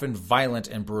the often violent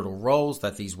and brutal roles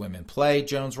that these women play,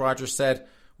 Jones Rogers said,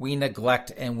 we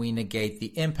neglect and we negate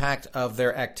the impact of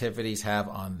their activities have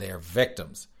on their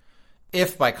victims.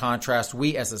 If, by contrast,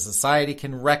 we as a society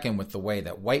can reckon with the way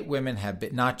that white women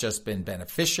have not just been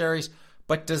beneficiaries,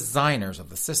 but designers of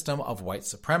the system of white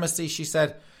supremacy, she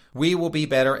said, we will be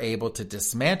better able to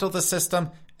dismantle the system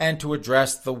and to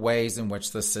address the ways in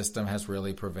which the system has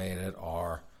really pervaded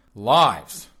our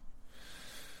lives.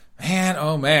 Man,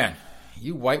 oh man,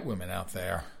 you white women out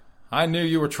there. I knew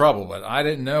you were trouble, but I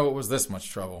didn't know it was this much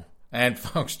trouble. And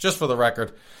folks, just for the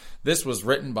record, this was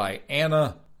written by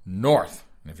Anna North.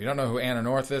 And if you don't know who Anna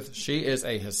North is, she is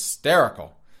a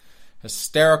hysterical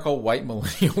white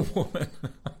millennial woman.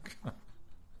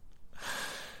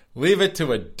 Leave it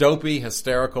to a dopey,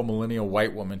 hysterical millennial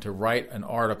white woman to write an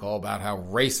article about how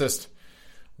racist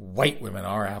white women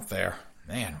are out there.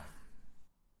 Man.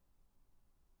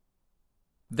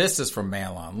 This is from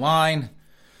Mail Online.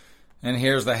 And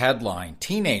here's the headline.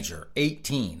 Teenager,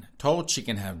 18, told she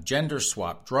can have gender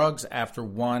swap drugs after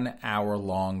 1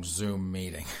 hour-long Zoom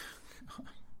meeting.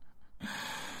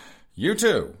 You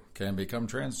too can become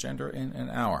transgender in an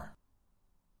hour.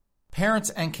 Parents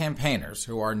and campaigners,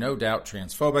 who are no doubt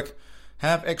transphobic,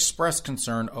 have expressed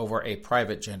concern over a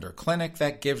private gender clinic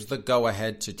that gives the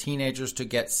go-ahead to teenagers to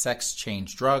get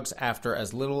sex-change drugs after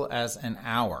as little as an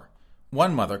hour.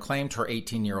 One mother claimed her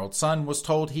 18-year-old son was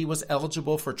told he was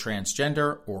eligible for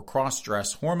transgender or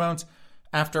cross-dress hormones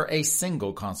after a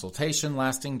single consultation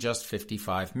lasting just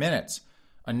 55 minutes.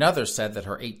 Another said that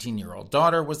her 18-year-old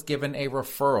daughter was given a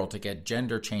referral to get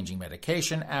gender-changing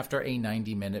medication after a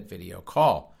 90-minute video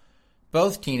call.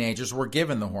 Both teenagers were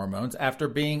given the hormones after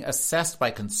being assessed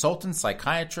by consultant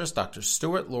psychiatrist Dr.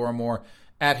 Stuart Lorimore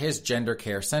at his Gender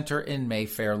Care Center in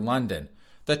Mayfair, London.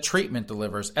 The treatment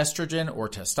delivers estrogen or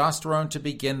testosterone to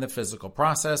begin the physical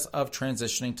process of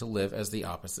transitioning to live as the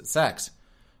opposite sex.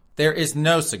 There is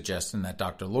no suggestion that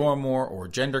Dr. Lorimore or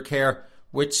Gender Care,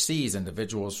 which sees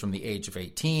individuals from the age of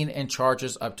 18 and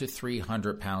charges up to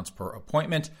 £300 per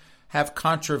appointment, have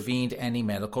contravened any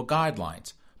medical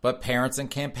guidelines. But parents and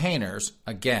campaigners,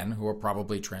 again, who are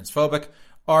probably transphobic,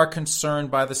 are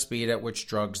concerned by the speed at which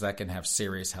drugs that can have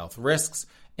serious health risks,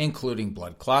 including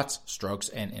blood clots, strokes,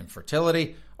 and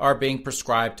infertility, are being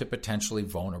prescribed to potentially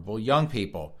vulnerable young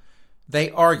people.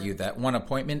 They argue that one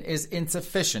appointment is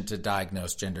insufficient to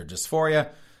diagnose gender dysphoria,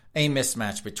 a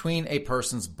mismatch between a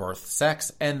person's birth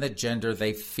sex and the gender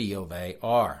they feel they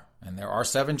are. And there are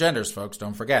 7 genders, folks,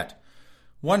 don't forget.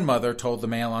 One mother told the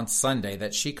Mail on Sunday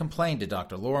that she complained to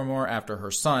Dr. Lorimore after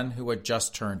her son, who had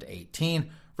just turned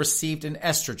 18, received an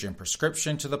estrogen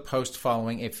prescription to the post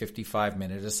following a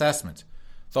 55-minute assessment.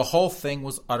 The whole thing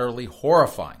was utterly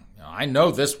horrifying. Now, I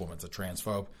know this woman's a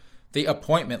transphobe. The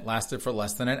appointment lasted for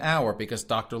less than an hour because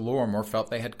Dr. Lorimore felt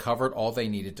they had covered all they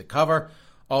needed to cover,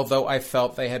 although I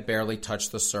felt they had barely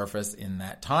touched the surface in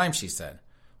that time, she said.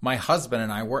 My husband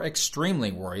and I were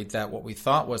extremely worried that what we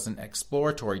thought was an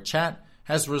exploratory chat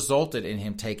has resulted in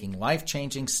him taking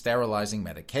life-changing sterilizing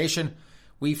medication.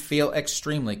 We feel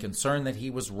extremely concerned that he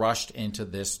was rushed into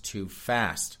this too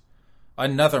fast.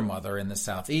 Another mother in the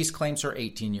Southeast claims her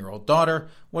 18-year-old daughter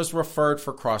was referred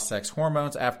for cross-sex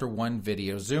hormones after one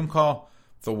video Zoom call.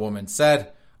 The woman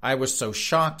said, "I was so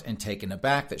shocked and taken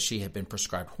aback that she had been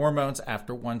prescribed hormones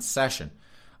after one session.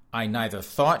 I neither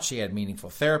thought she had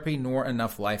meaningful therapy nor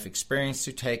enough life experience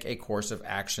to take a course of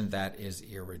action that is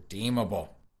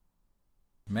irredeemable."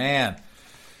 Man,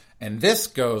 and this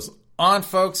goes on,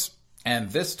 folks,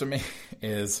 and this to me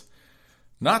is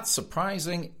not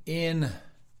surprising in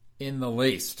the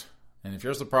least. And if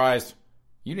you're surprised,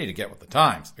 you need to get with the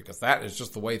times, because that is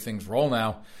just the way things roll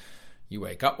now. You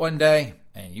wake up one day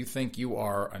and you think you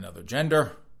are another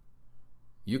gender.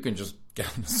 You can just get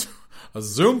a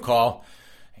Zoom call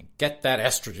and get that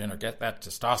estrogen or get that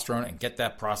testosterone and get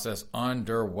that process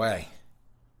underway.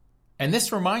 And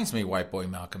this reminds me, white boy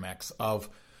Malcolm X, of,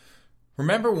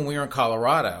 remember when we were in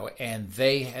Colorado and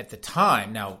they, at the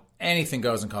time, now anything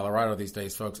goes in Colorado these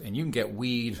days, folks, and you can get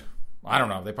weed. I don't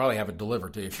know. They probably have it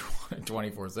delivered to you if you want it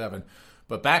 24/7.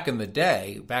 But back in the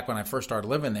day, back when I first started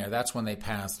living there, that's when they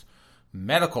passed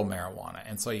medical marijuana.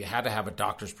 And so you had to have a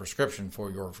doctor's prescription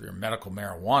for your medical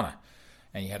marijuana.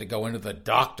 And you had to go into the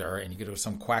doctor, and you could go to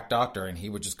some quack doctor, and he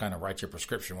would just kind of write your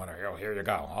prescription. Whatever. Oh, here you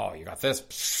go. Oh, you got this?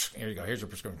 Psh, here you go. Here's your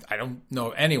prescription. I don't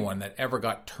know anyone that ever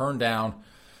got turned down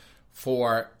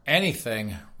for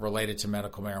anything related to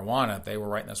medical marijuana. They were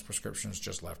writing those prescriptions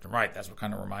just left and right. That's what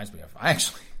kind of reminds me of.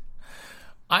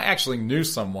 I actually knew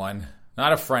someone,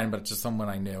 not a friend, but just someone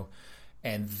I knew,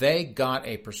 and they got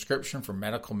a prescription for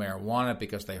medical marijuana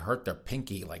because they hurt their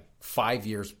pinky like 5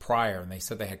 years prior, and they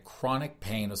said they had chronic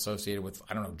pain associated with,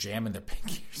 I don't know, jamming their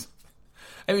pinky or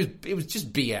something. It was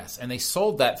just BS, and they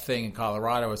sold that thing in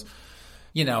Colorado as,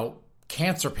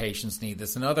 cancer patients need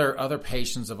this, and other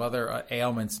patients of other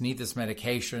ailments need this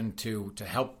medication to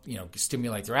help,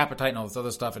 stimulate their appetite and all this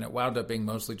other stuff, and it wound up being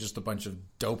mostly just a bunch of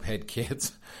dopehead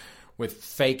kids with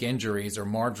fake injuries or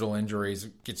marginal injuries,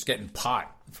 just getting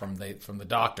pot from the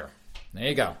doctor. There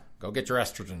you go. Go get your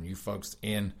estrogen, you folks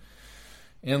in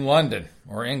London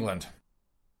or England.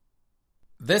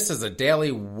 This is a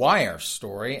Daily Wire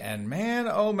story, and man,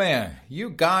 oh man, you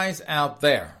guys out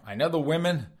there, I know the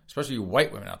women, especially you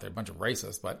white women out there, a bunch of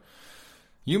racists, but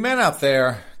you men out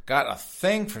there got a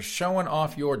thing for showing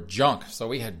off your junk. So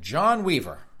we had John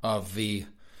Weaver of the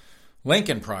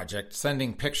Lincoln Project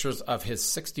sending pictures of his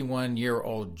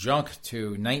 61-year-old junk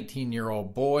to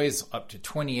 19-year-old boys up to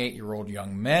 28-year-old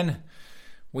young men.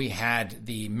 We had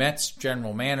the Mets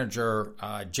general manager,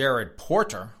 Jared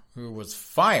Porter, who was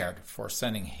fired for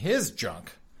sending his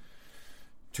junk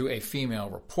to a female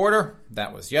reporter.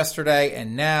 That was yesterday.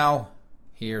 And now,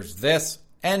 here's this.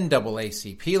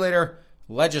 NAACP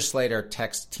legislator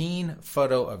texts teen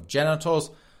photo of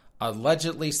genitals,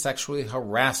 allegedly sexually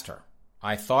harassed her.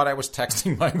 I thought I was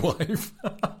texting my wife.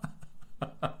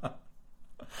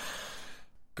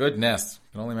 Goodness.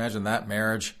 I can only imagine that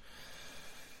marriage.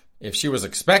 If she was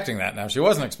expecting that. Now, if she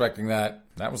wasn't expecting that,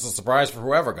 that was a surprise for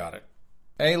whoever got it.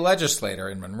 A legislator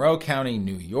in Monroe County,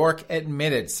 New York,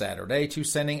 admitted Saturday to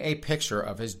sending a picture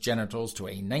of his genitals to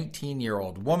a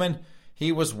 19-year-old woman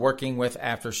he was working with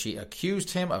after she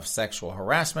accused him of sexual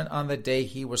harassment on the day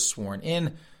he was sworn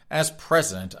in as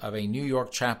president of a New York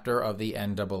chapter of the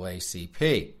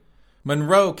NAACP.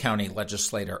 Monroe County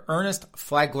legislator Ernest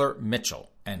Flagler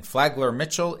Mitchell, and Flagler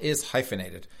Mitchell is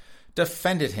hyphenated,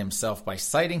 defended himself by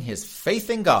citing his faith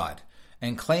in God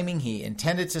and claiming he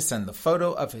intended to send the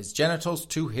photo of his genitals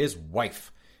to his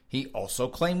wife. He also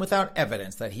claimed without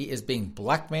evidence that he is being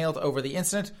blackmailed over the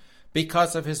incident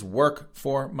because of his work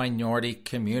for minority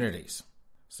communities.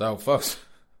 So, folks,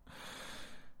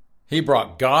 he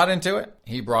brought God into it,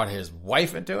 he brought his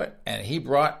wife into it, and he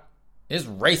brought his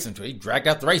race into it. He dragged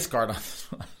out the race card on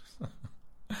this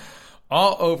one.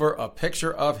 All over a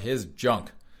picture of his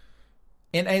junk.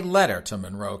 In a letter to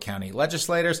Monroe County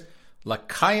legislators,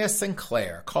 Lakaya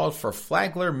Sinclair called for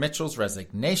Flagler Mitchell's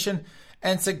resignation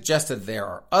and suggested there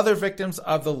are other victims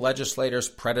of the legislator's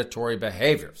predatory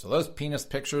behavior. So those penis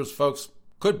pictures, folks,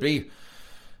 could be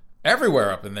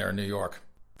everywhere up in there in New York.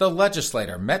 The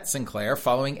legislator met Sinclair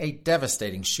following a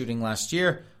devastating shooting last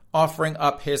year, offering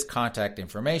up his contact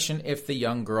information if the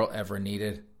young girl ever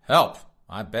needed help.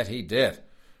 I bet he did.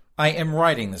 I am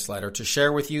writing this letter to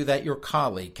share with you that your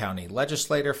colleague, County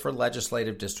Legislator for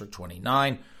Legislative District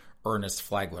 29, Ernest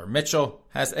Flagler Mitchell,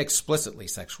 has explicitly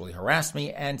sexually harassed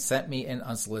me and sent me an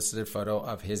unsolicited photo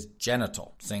of his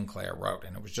genital, Sinclair wrote,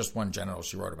 and it was just one genital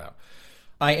she wrote about.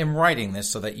 I am writing this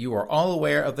so that you are all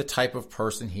aware of the type of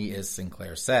person he is,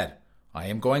 Sinclair said. I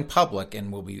am going public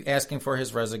and will be asking for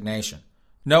his resignation.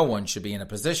 No one should be in a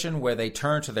position where they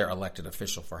turn to their elected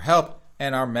official for help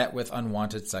and are met with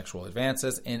unwanted sexual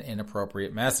advances and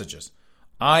inappropriate messages.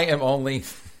 I am only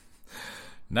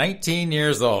 19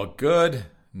 years old.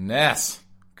 Goodness.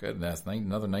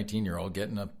 Another 19-year-old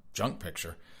getting a junk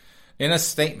picture. In a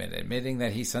statement admitting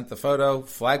that he sent the photo,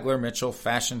 Flagler Mitchell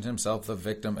fashioned himself the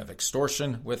victim of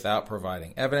extortion without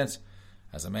providing evidence.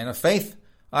 As a man of faith,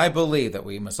 I believe that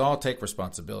we must all take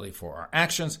responsibility for our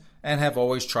actions and have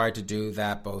always tried to do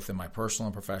that both in my personal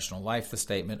and professional life, the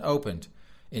statement opened.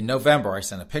 In November, I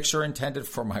sent a picture intended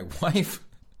for my wife.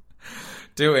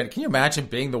 Dude, can you imagine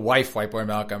being the wife, White Boy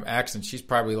Malcolm X, and she's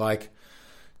probably like,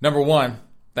 number one,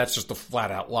 that's just a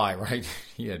flat-out lie, right?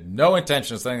 He had no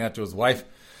intention of saying that to his wife.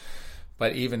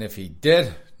 But even if he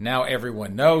did, now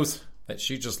everyone knows that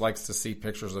she just likes to see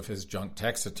pictures of his junk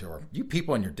texted to her. You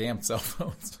people on your damn cell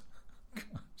phones.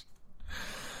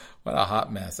 What a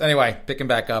hot mess. Anyway, picking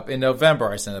back up. In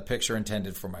November, I sent a picture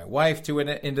intended for my wife to an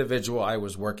individual I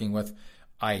was working with.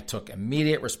 I took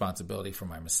immediate responsibility for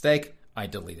my mistake. I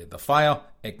deleted the file,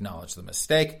 acknowledged the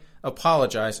mistake,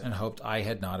 apologized, and hoped I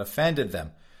had not offended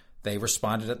them. They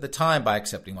responded at the time by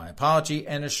accepting my apology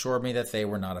and assured me that they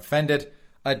were not offended.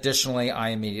 Additionally, I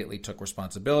immediately took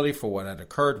responsibility for what had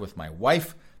occurred with my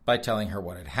wife by telling her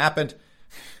what had happened.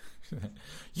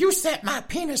 You sent my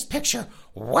penis picture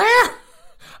where?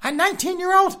 A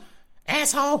 19-year-old?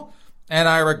 Asshole. And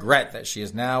I regret that she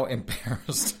is now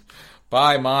embarrassed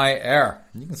by my error.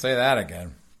 You can say that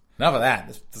again. Enough of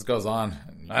that. This goes on.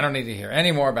 I don't need to hear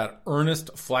any more about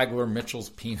Ernest Flagler Mitchell's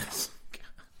penis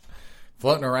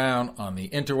floating around on the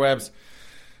interwebs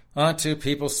onto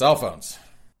people's cell phones.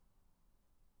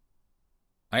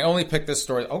 I only picked this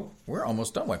story. Oh, we're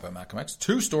almost done, White Boy Malcolm X.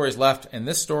 2 stories left, and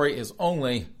this story is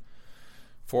only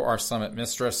for our summit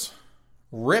mistress.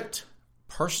 Ripped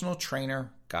personal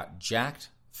trainer got jacked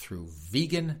through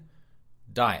vegan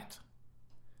diet.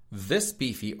 This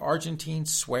beefy Argentine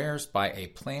swears by a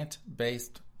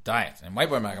plant-based diet. And White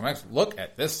Boy Malcolm X, look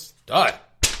at this stud.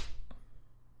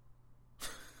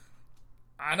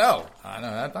 I know,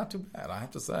 that's not too bad, I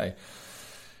have to say.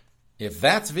 If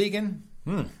that's vegan,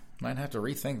 might have to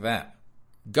rethink that.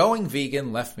 Going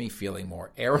vegan left me feeling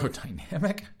more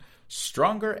aerodynamic,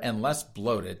 stronger, and less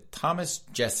bloated. Thomas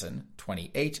Jessen,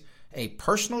 28, a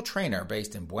personal trainer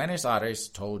based in Buenos Aires,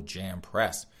 told Jam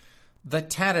Press. The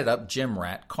tatted-up gym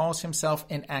rat calls himself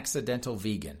an accidental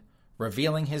vegan,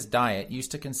 revealing his diet used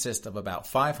to consist of about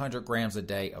 500 grams a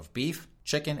day of beef,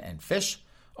 chicken, and fish,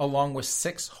 along with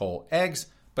 6 whole eggs,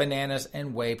 bananas,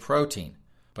 and whey protein.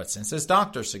 But since his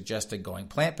doctor suggested going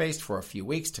plant-based for a few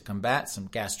weeks to combat some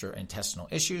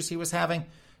gastrointestinal issues he was having,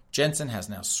 Jensen has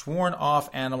now sworn off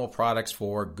animal products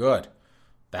for good.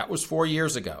 That was 4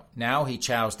 years ago. Now he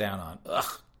chows down on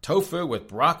tofu with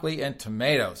broccoli and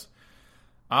tomatoes,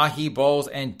 ahi bowls,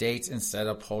 and dates instead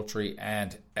of poultry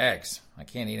and eggs. I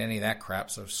can't eat any of that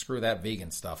crap, so screw that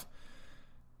vegan stuff.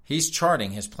 He's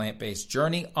charting his plant-based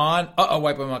journey on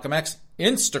White Boy Malcolm X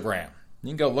Instagram.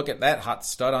 You can go look at that hot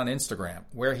stud on Instagram,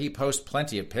 where he posts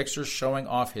plenty of pictures showing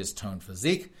off his toned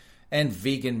physique and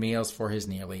vegan meals for his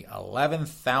nearly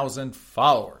 11,000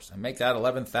 followers. And make that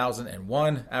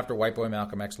 11,001 after White Boy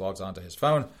Malcolm X logs onto his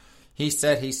phone. He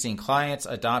said he's seen clients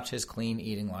adopt his clean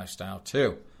eating lifestyle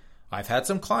too. I've had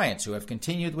some clients who have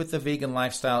continued with the vegan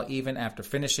lifestyle even after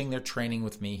finishing their training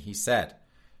with me, he said.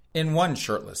 In one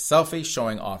shirtless selfie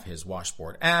showing off his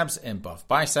washboard abs and buff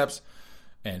biceps.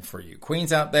 And for you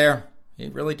queens out there, he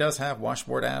really does have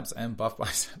washboard abs and buff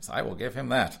biceps. I will give him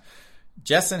that.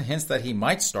 Jessen hints that he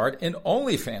might start an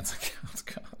OnlyFans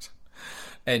account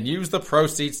and use the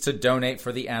proceeds to donate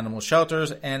for the animal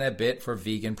shelters and a bit for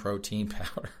vegan protein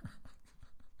powder.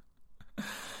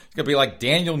 He could be like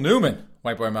Daniel Newman,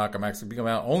 White Boy Malcolm X, could become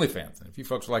out OnlyFans. And if you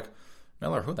folks are like,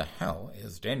 Miller, who the hell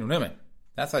is Daniel Newman?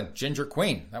 That's a ginger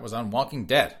queen that was on Walking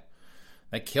Dead.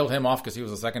 They killed him off because he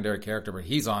was a secondary character, but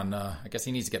he's on, I guess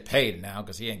he needs to get paid now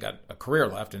because he ain't got a career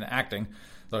left in acting.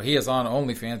 So he is on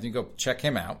OnlyFans. You can go check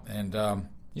him out. And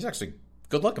he's actually a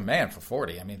good-looking man for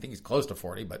 40. I mean, I think he's close to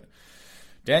 40, but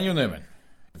Daniel Newman.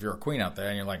 If you're a queen out there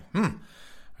and you're like,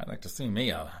 I'd like to see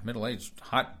me, a middle-aged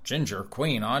hot ginger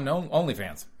queen on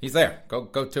OnlyFans. He's there. Go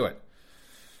to it.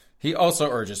 He also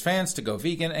urges fans to go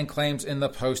vegan and claims in the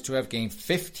post to have gained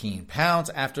 15 pounds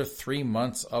after 3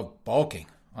 months of bulking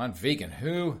on vegan.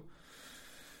 Who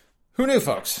knew,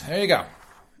 folks? There you go.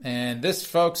 And this,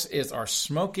 folks, is our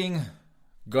smoking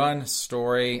gun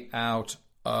story out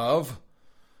of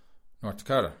North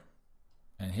Dakota.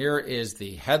 And here is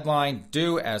the headline: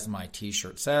 do as my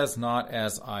t-shirt says, not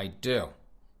as I do.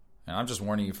 And I'm just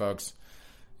warning you, folks,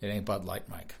 it ain't Bud Light,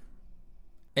 Mike.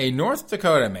 A North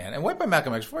Dakota man, and White Boy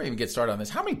Malcolm X, before I even get started on this,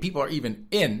 how many people are even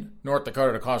in North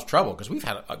Dakota to cause trouble? Because we've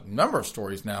had a number of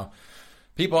stories now.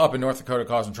 People up in North Dakota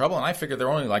causing trouble, and I figured there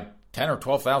were only like 10 or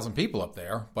 12,000 people up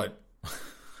there, but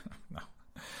no.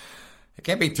 It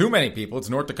can't be too many people. It's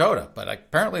North Dakota. But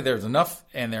apparently there's enough,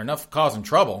 and they're enough causing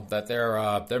trouble that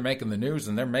they're making the news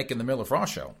and they're making the Miller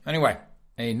Frost Show. Anyway,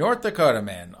 a North Dakota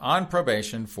man on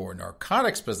probation for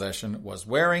narcotics possession was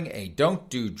wearing a Don't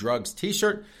Do Drugs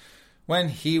t-shirt when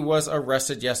he was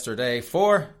arrested yesterday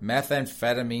for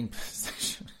methamphetamine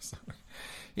possession.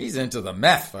 He's into the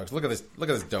meth, folks. Look at this. Look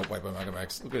at this dope white boy, Malcolm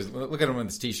X. Look at him in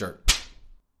this t-shirt.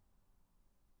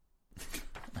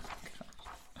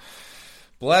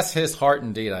 Bless his heart,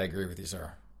 indeed. I agree with you,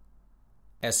 sir.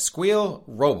 Esquiel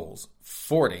Robles,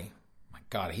 40. My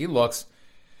God, he looks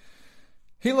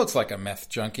like a meth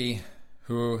junkie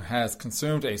who has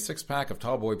consumed a six-pack of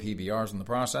Tallboy PBRs in the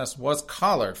process, was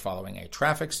collared following a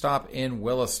traffic stop in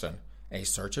Williston. A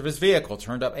search of his vehicle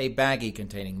turned up a baggie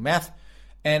containing meth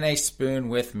and a spoon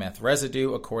with meth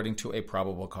residue, according to a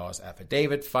probable cause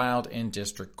affidavit filed in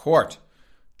district court.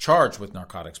 Charged with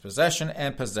narcotics possession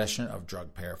and possession of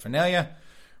drug paraphernalia,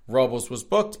 Robles was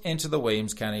booked into the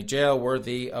Williams County Jail where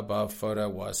the above photo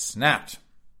was snapped.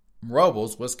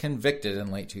 Robles was convicted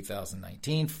in late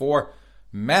 2019 for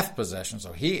meth possession,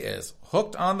 so he is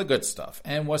hooked on the good stuff,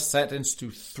 and was sentenced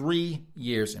to 3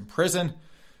 years in prison,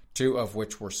 2 of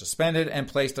which were suspended and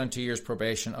placed on 2 years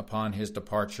probation upon his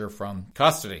departure from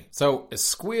custody. So,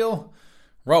 Esquiel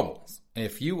Robles,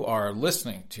 if you are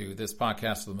listening to this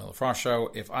podcast of the Miller Frost Show,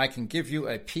 if I can give you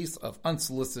a piece of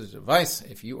unsolicited advice,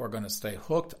 if you are going to stay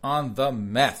hooked on the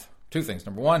meth, 2 things.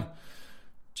 Number 1,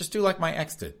 just do like my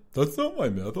ex did. That's not my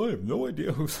meth. I have no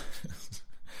idea who that is.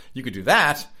 You could do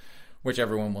that, which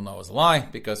everyone will know is a lie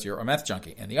because you're a meth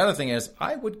junkie. And the other thing is,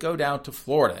 I would go down to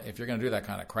Florida if you're going to do that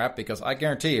kind of crap, because I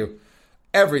guarantee you,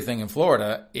 everything in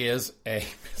Florida is a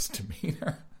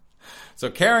misdemeanor. So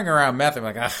carrying around meth, I'm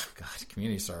like, oh, God,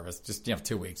 community service. Just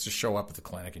 2 weeks. Just show up at the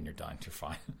clinic and you're done. You're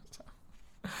fine. So,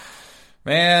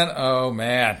 man, oh,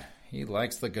 man. He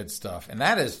likes the good stuff. And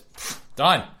that is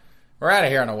done. We're out of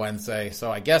here on a Wednesday.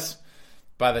 So I guess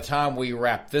by the time we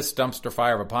wrap this dumpster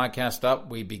fire of a podcast up,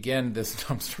 we begin this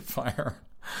dumpster fire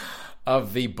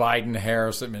of the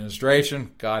Biden-Harris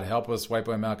administration. God help us, White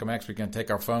Boy Malcolm X. We can take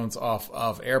our phones off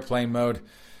of airplane mode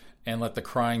and let the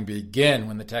crying begin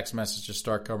when the text messages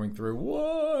start coming through.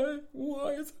 Why?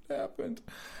 Why has it happened?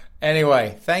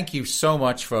 Anyway, thank you so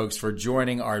much, folks, for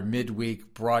joining our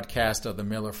midweek broadcast of the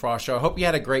Miller Frost Show. I hope you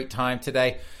had a great time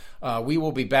today. We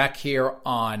will be back here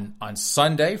on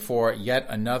Sunday for yet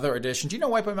another edition. Do you know,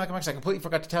 White Boy Malcolm X, I completely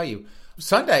forgot to tell you,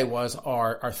 Sunday was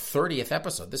our 30th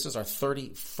episode. This is our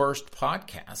 31st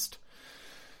podcast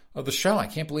of the show. I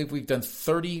can't believe we've done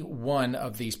 31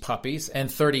 of these puppies,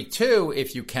 and 32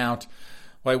 if you count,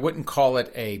 well, I wouldn't call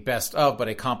it a best of, but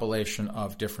a compilation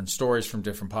of different stories from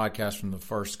different podcasts from the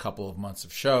first couple of months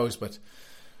of shows. But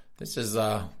this is,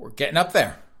 we're getting up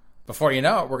there. Before you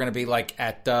know it, we're going to be like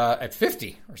at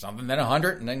 50 or something, then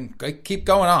 100, and then keep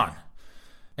going on.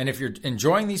 And if you're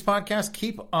enjoying these podcasts,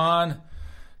 keep on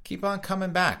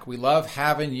coming back. We love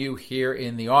having you here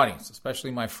in the audience,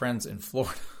 especially my friends in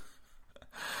Florida,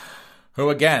 who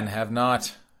again have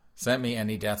not sent me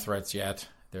any death threats yet.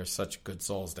 They're such good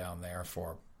souls down there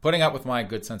for putting up with my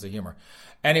good sense of humor.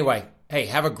 Anyway, hey,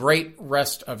 have a great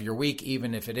rest of your week,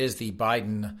 even if it is the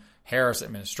Biden-Harris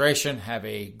administration. Have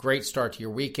a great start to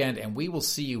your weekend, and we will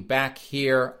see you back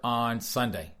here on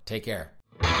Sunday. Take care.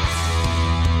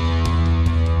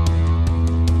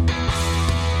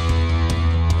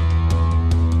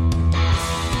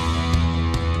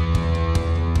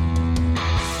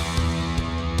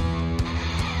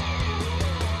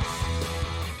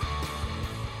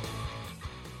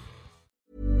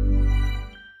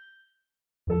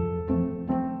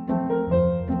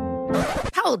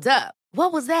 Hold up.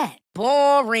 What was that?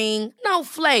 Boring. No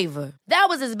flavor. That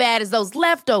was as bad as those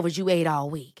leftovers you ate all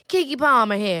week. Keke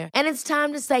Palmer here, and it's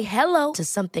time to say hello to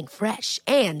something fresh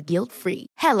and guilt-free.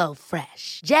 Hello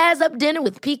Fresh. Jazz up dinner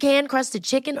with pecan-crusted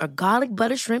chicken or garlic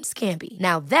butter shrimp scampi.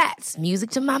 Now that's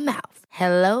music to my mouth.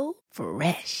 Hello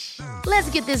Fresh. Let's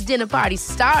get this dinner party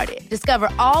started. Discover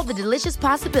all the delicious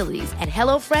possibilities at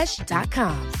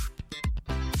HelloFresh.com.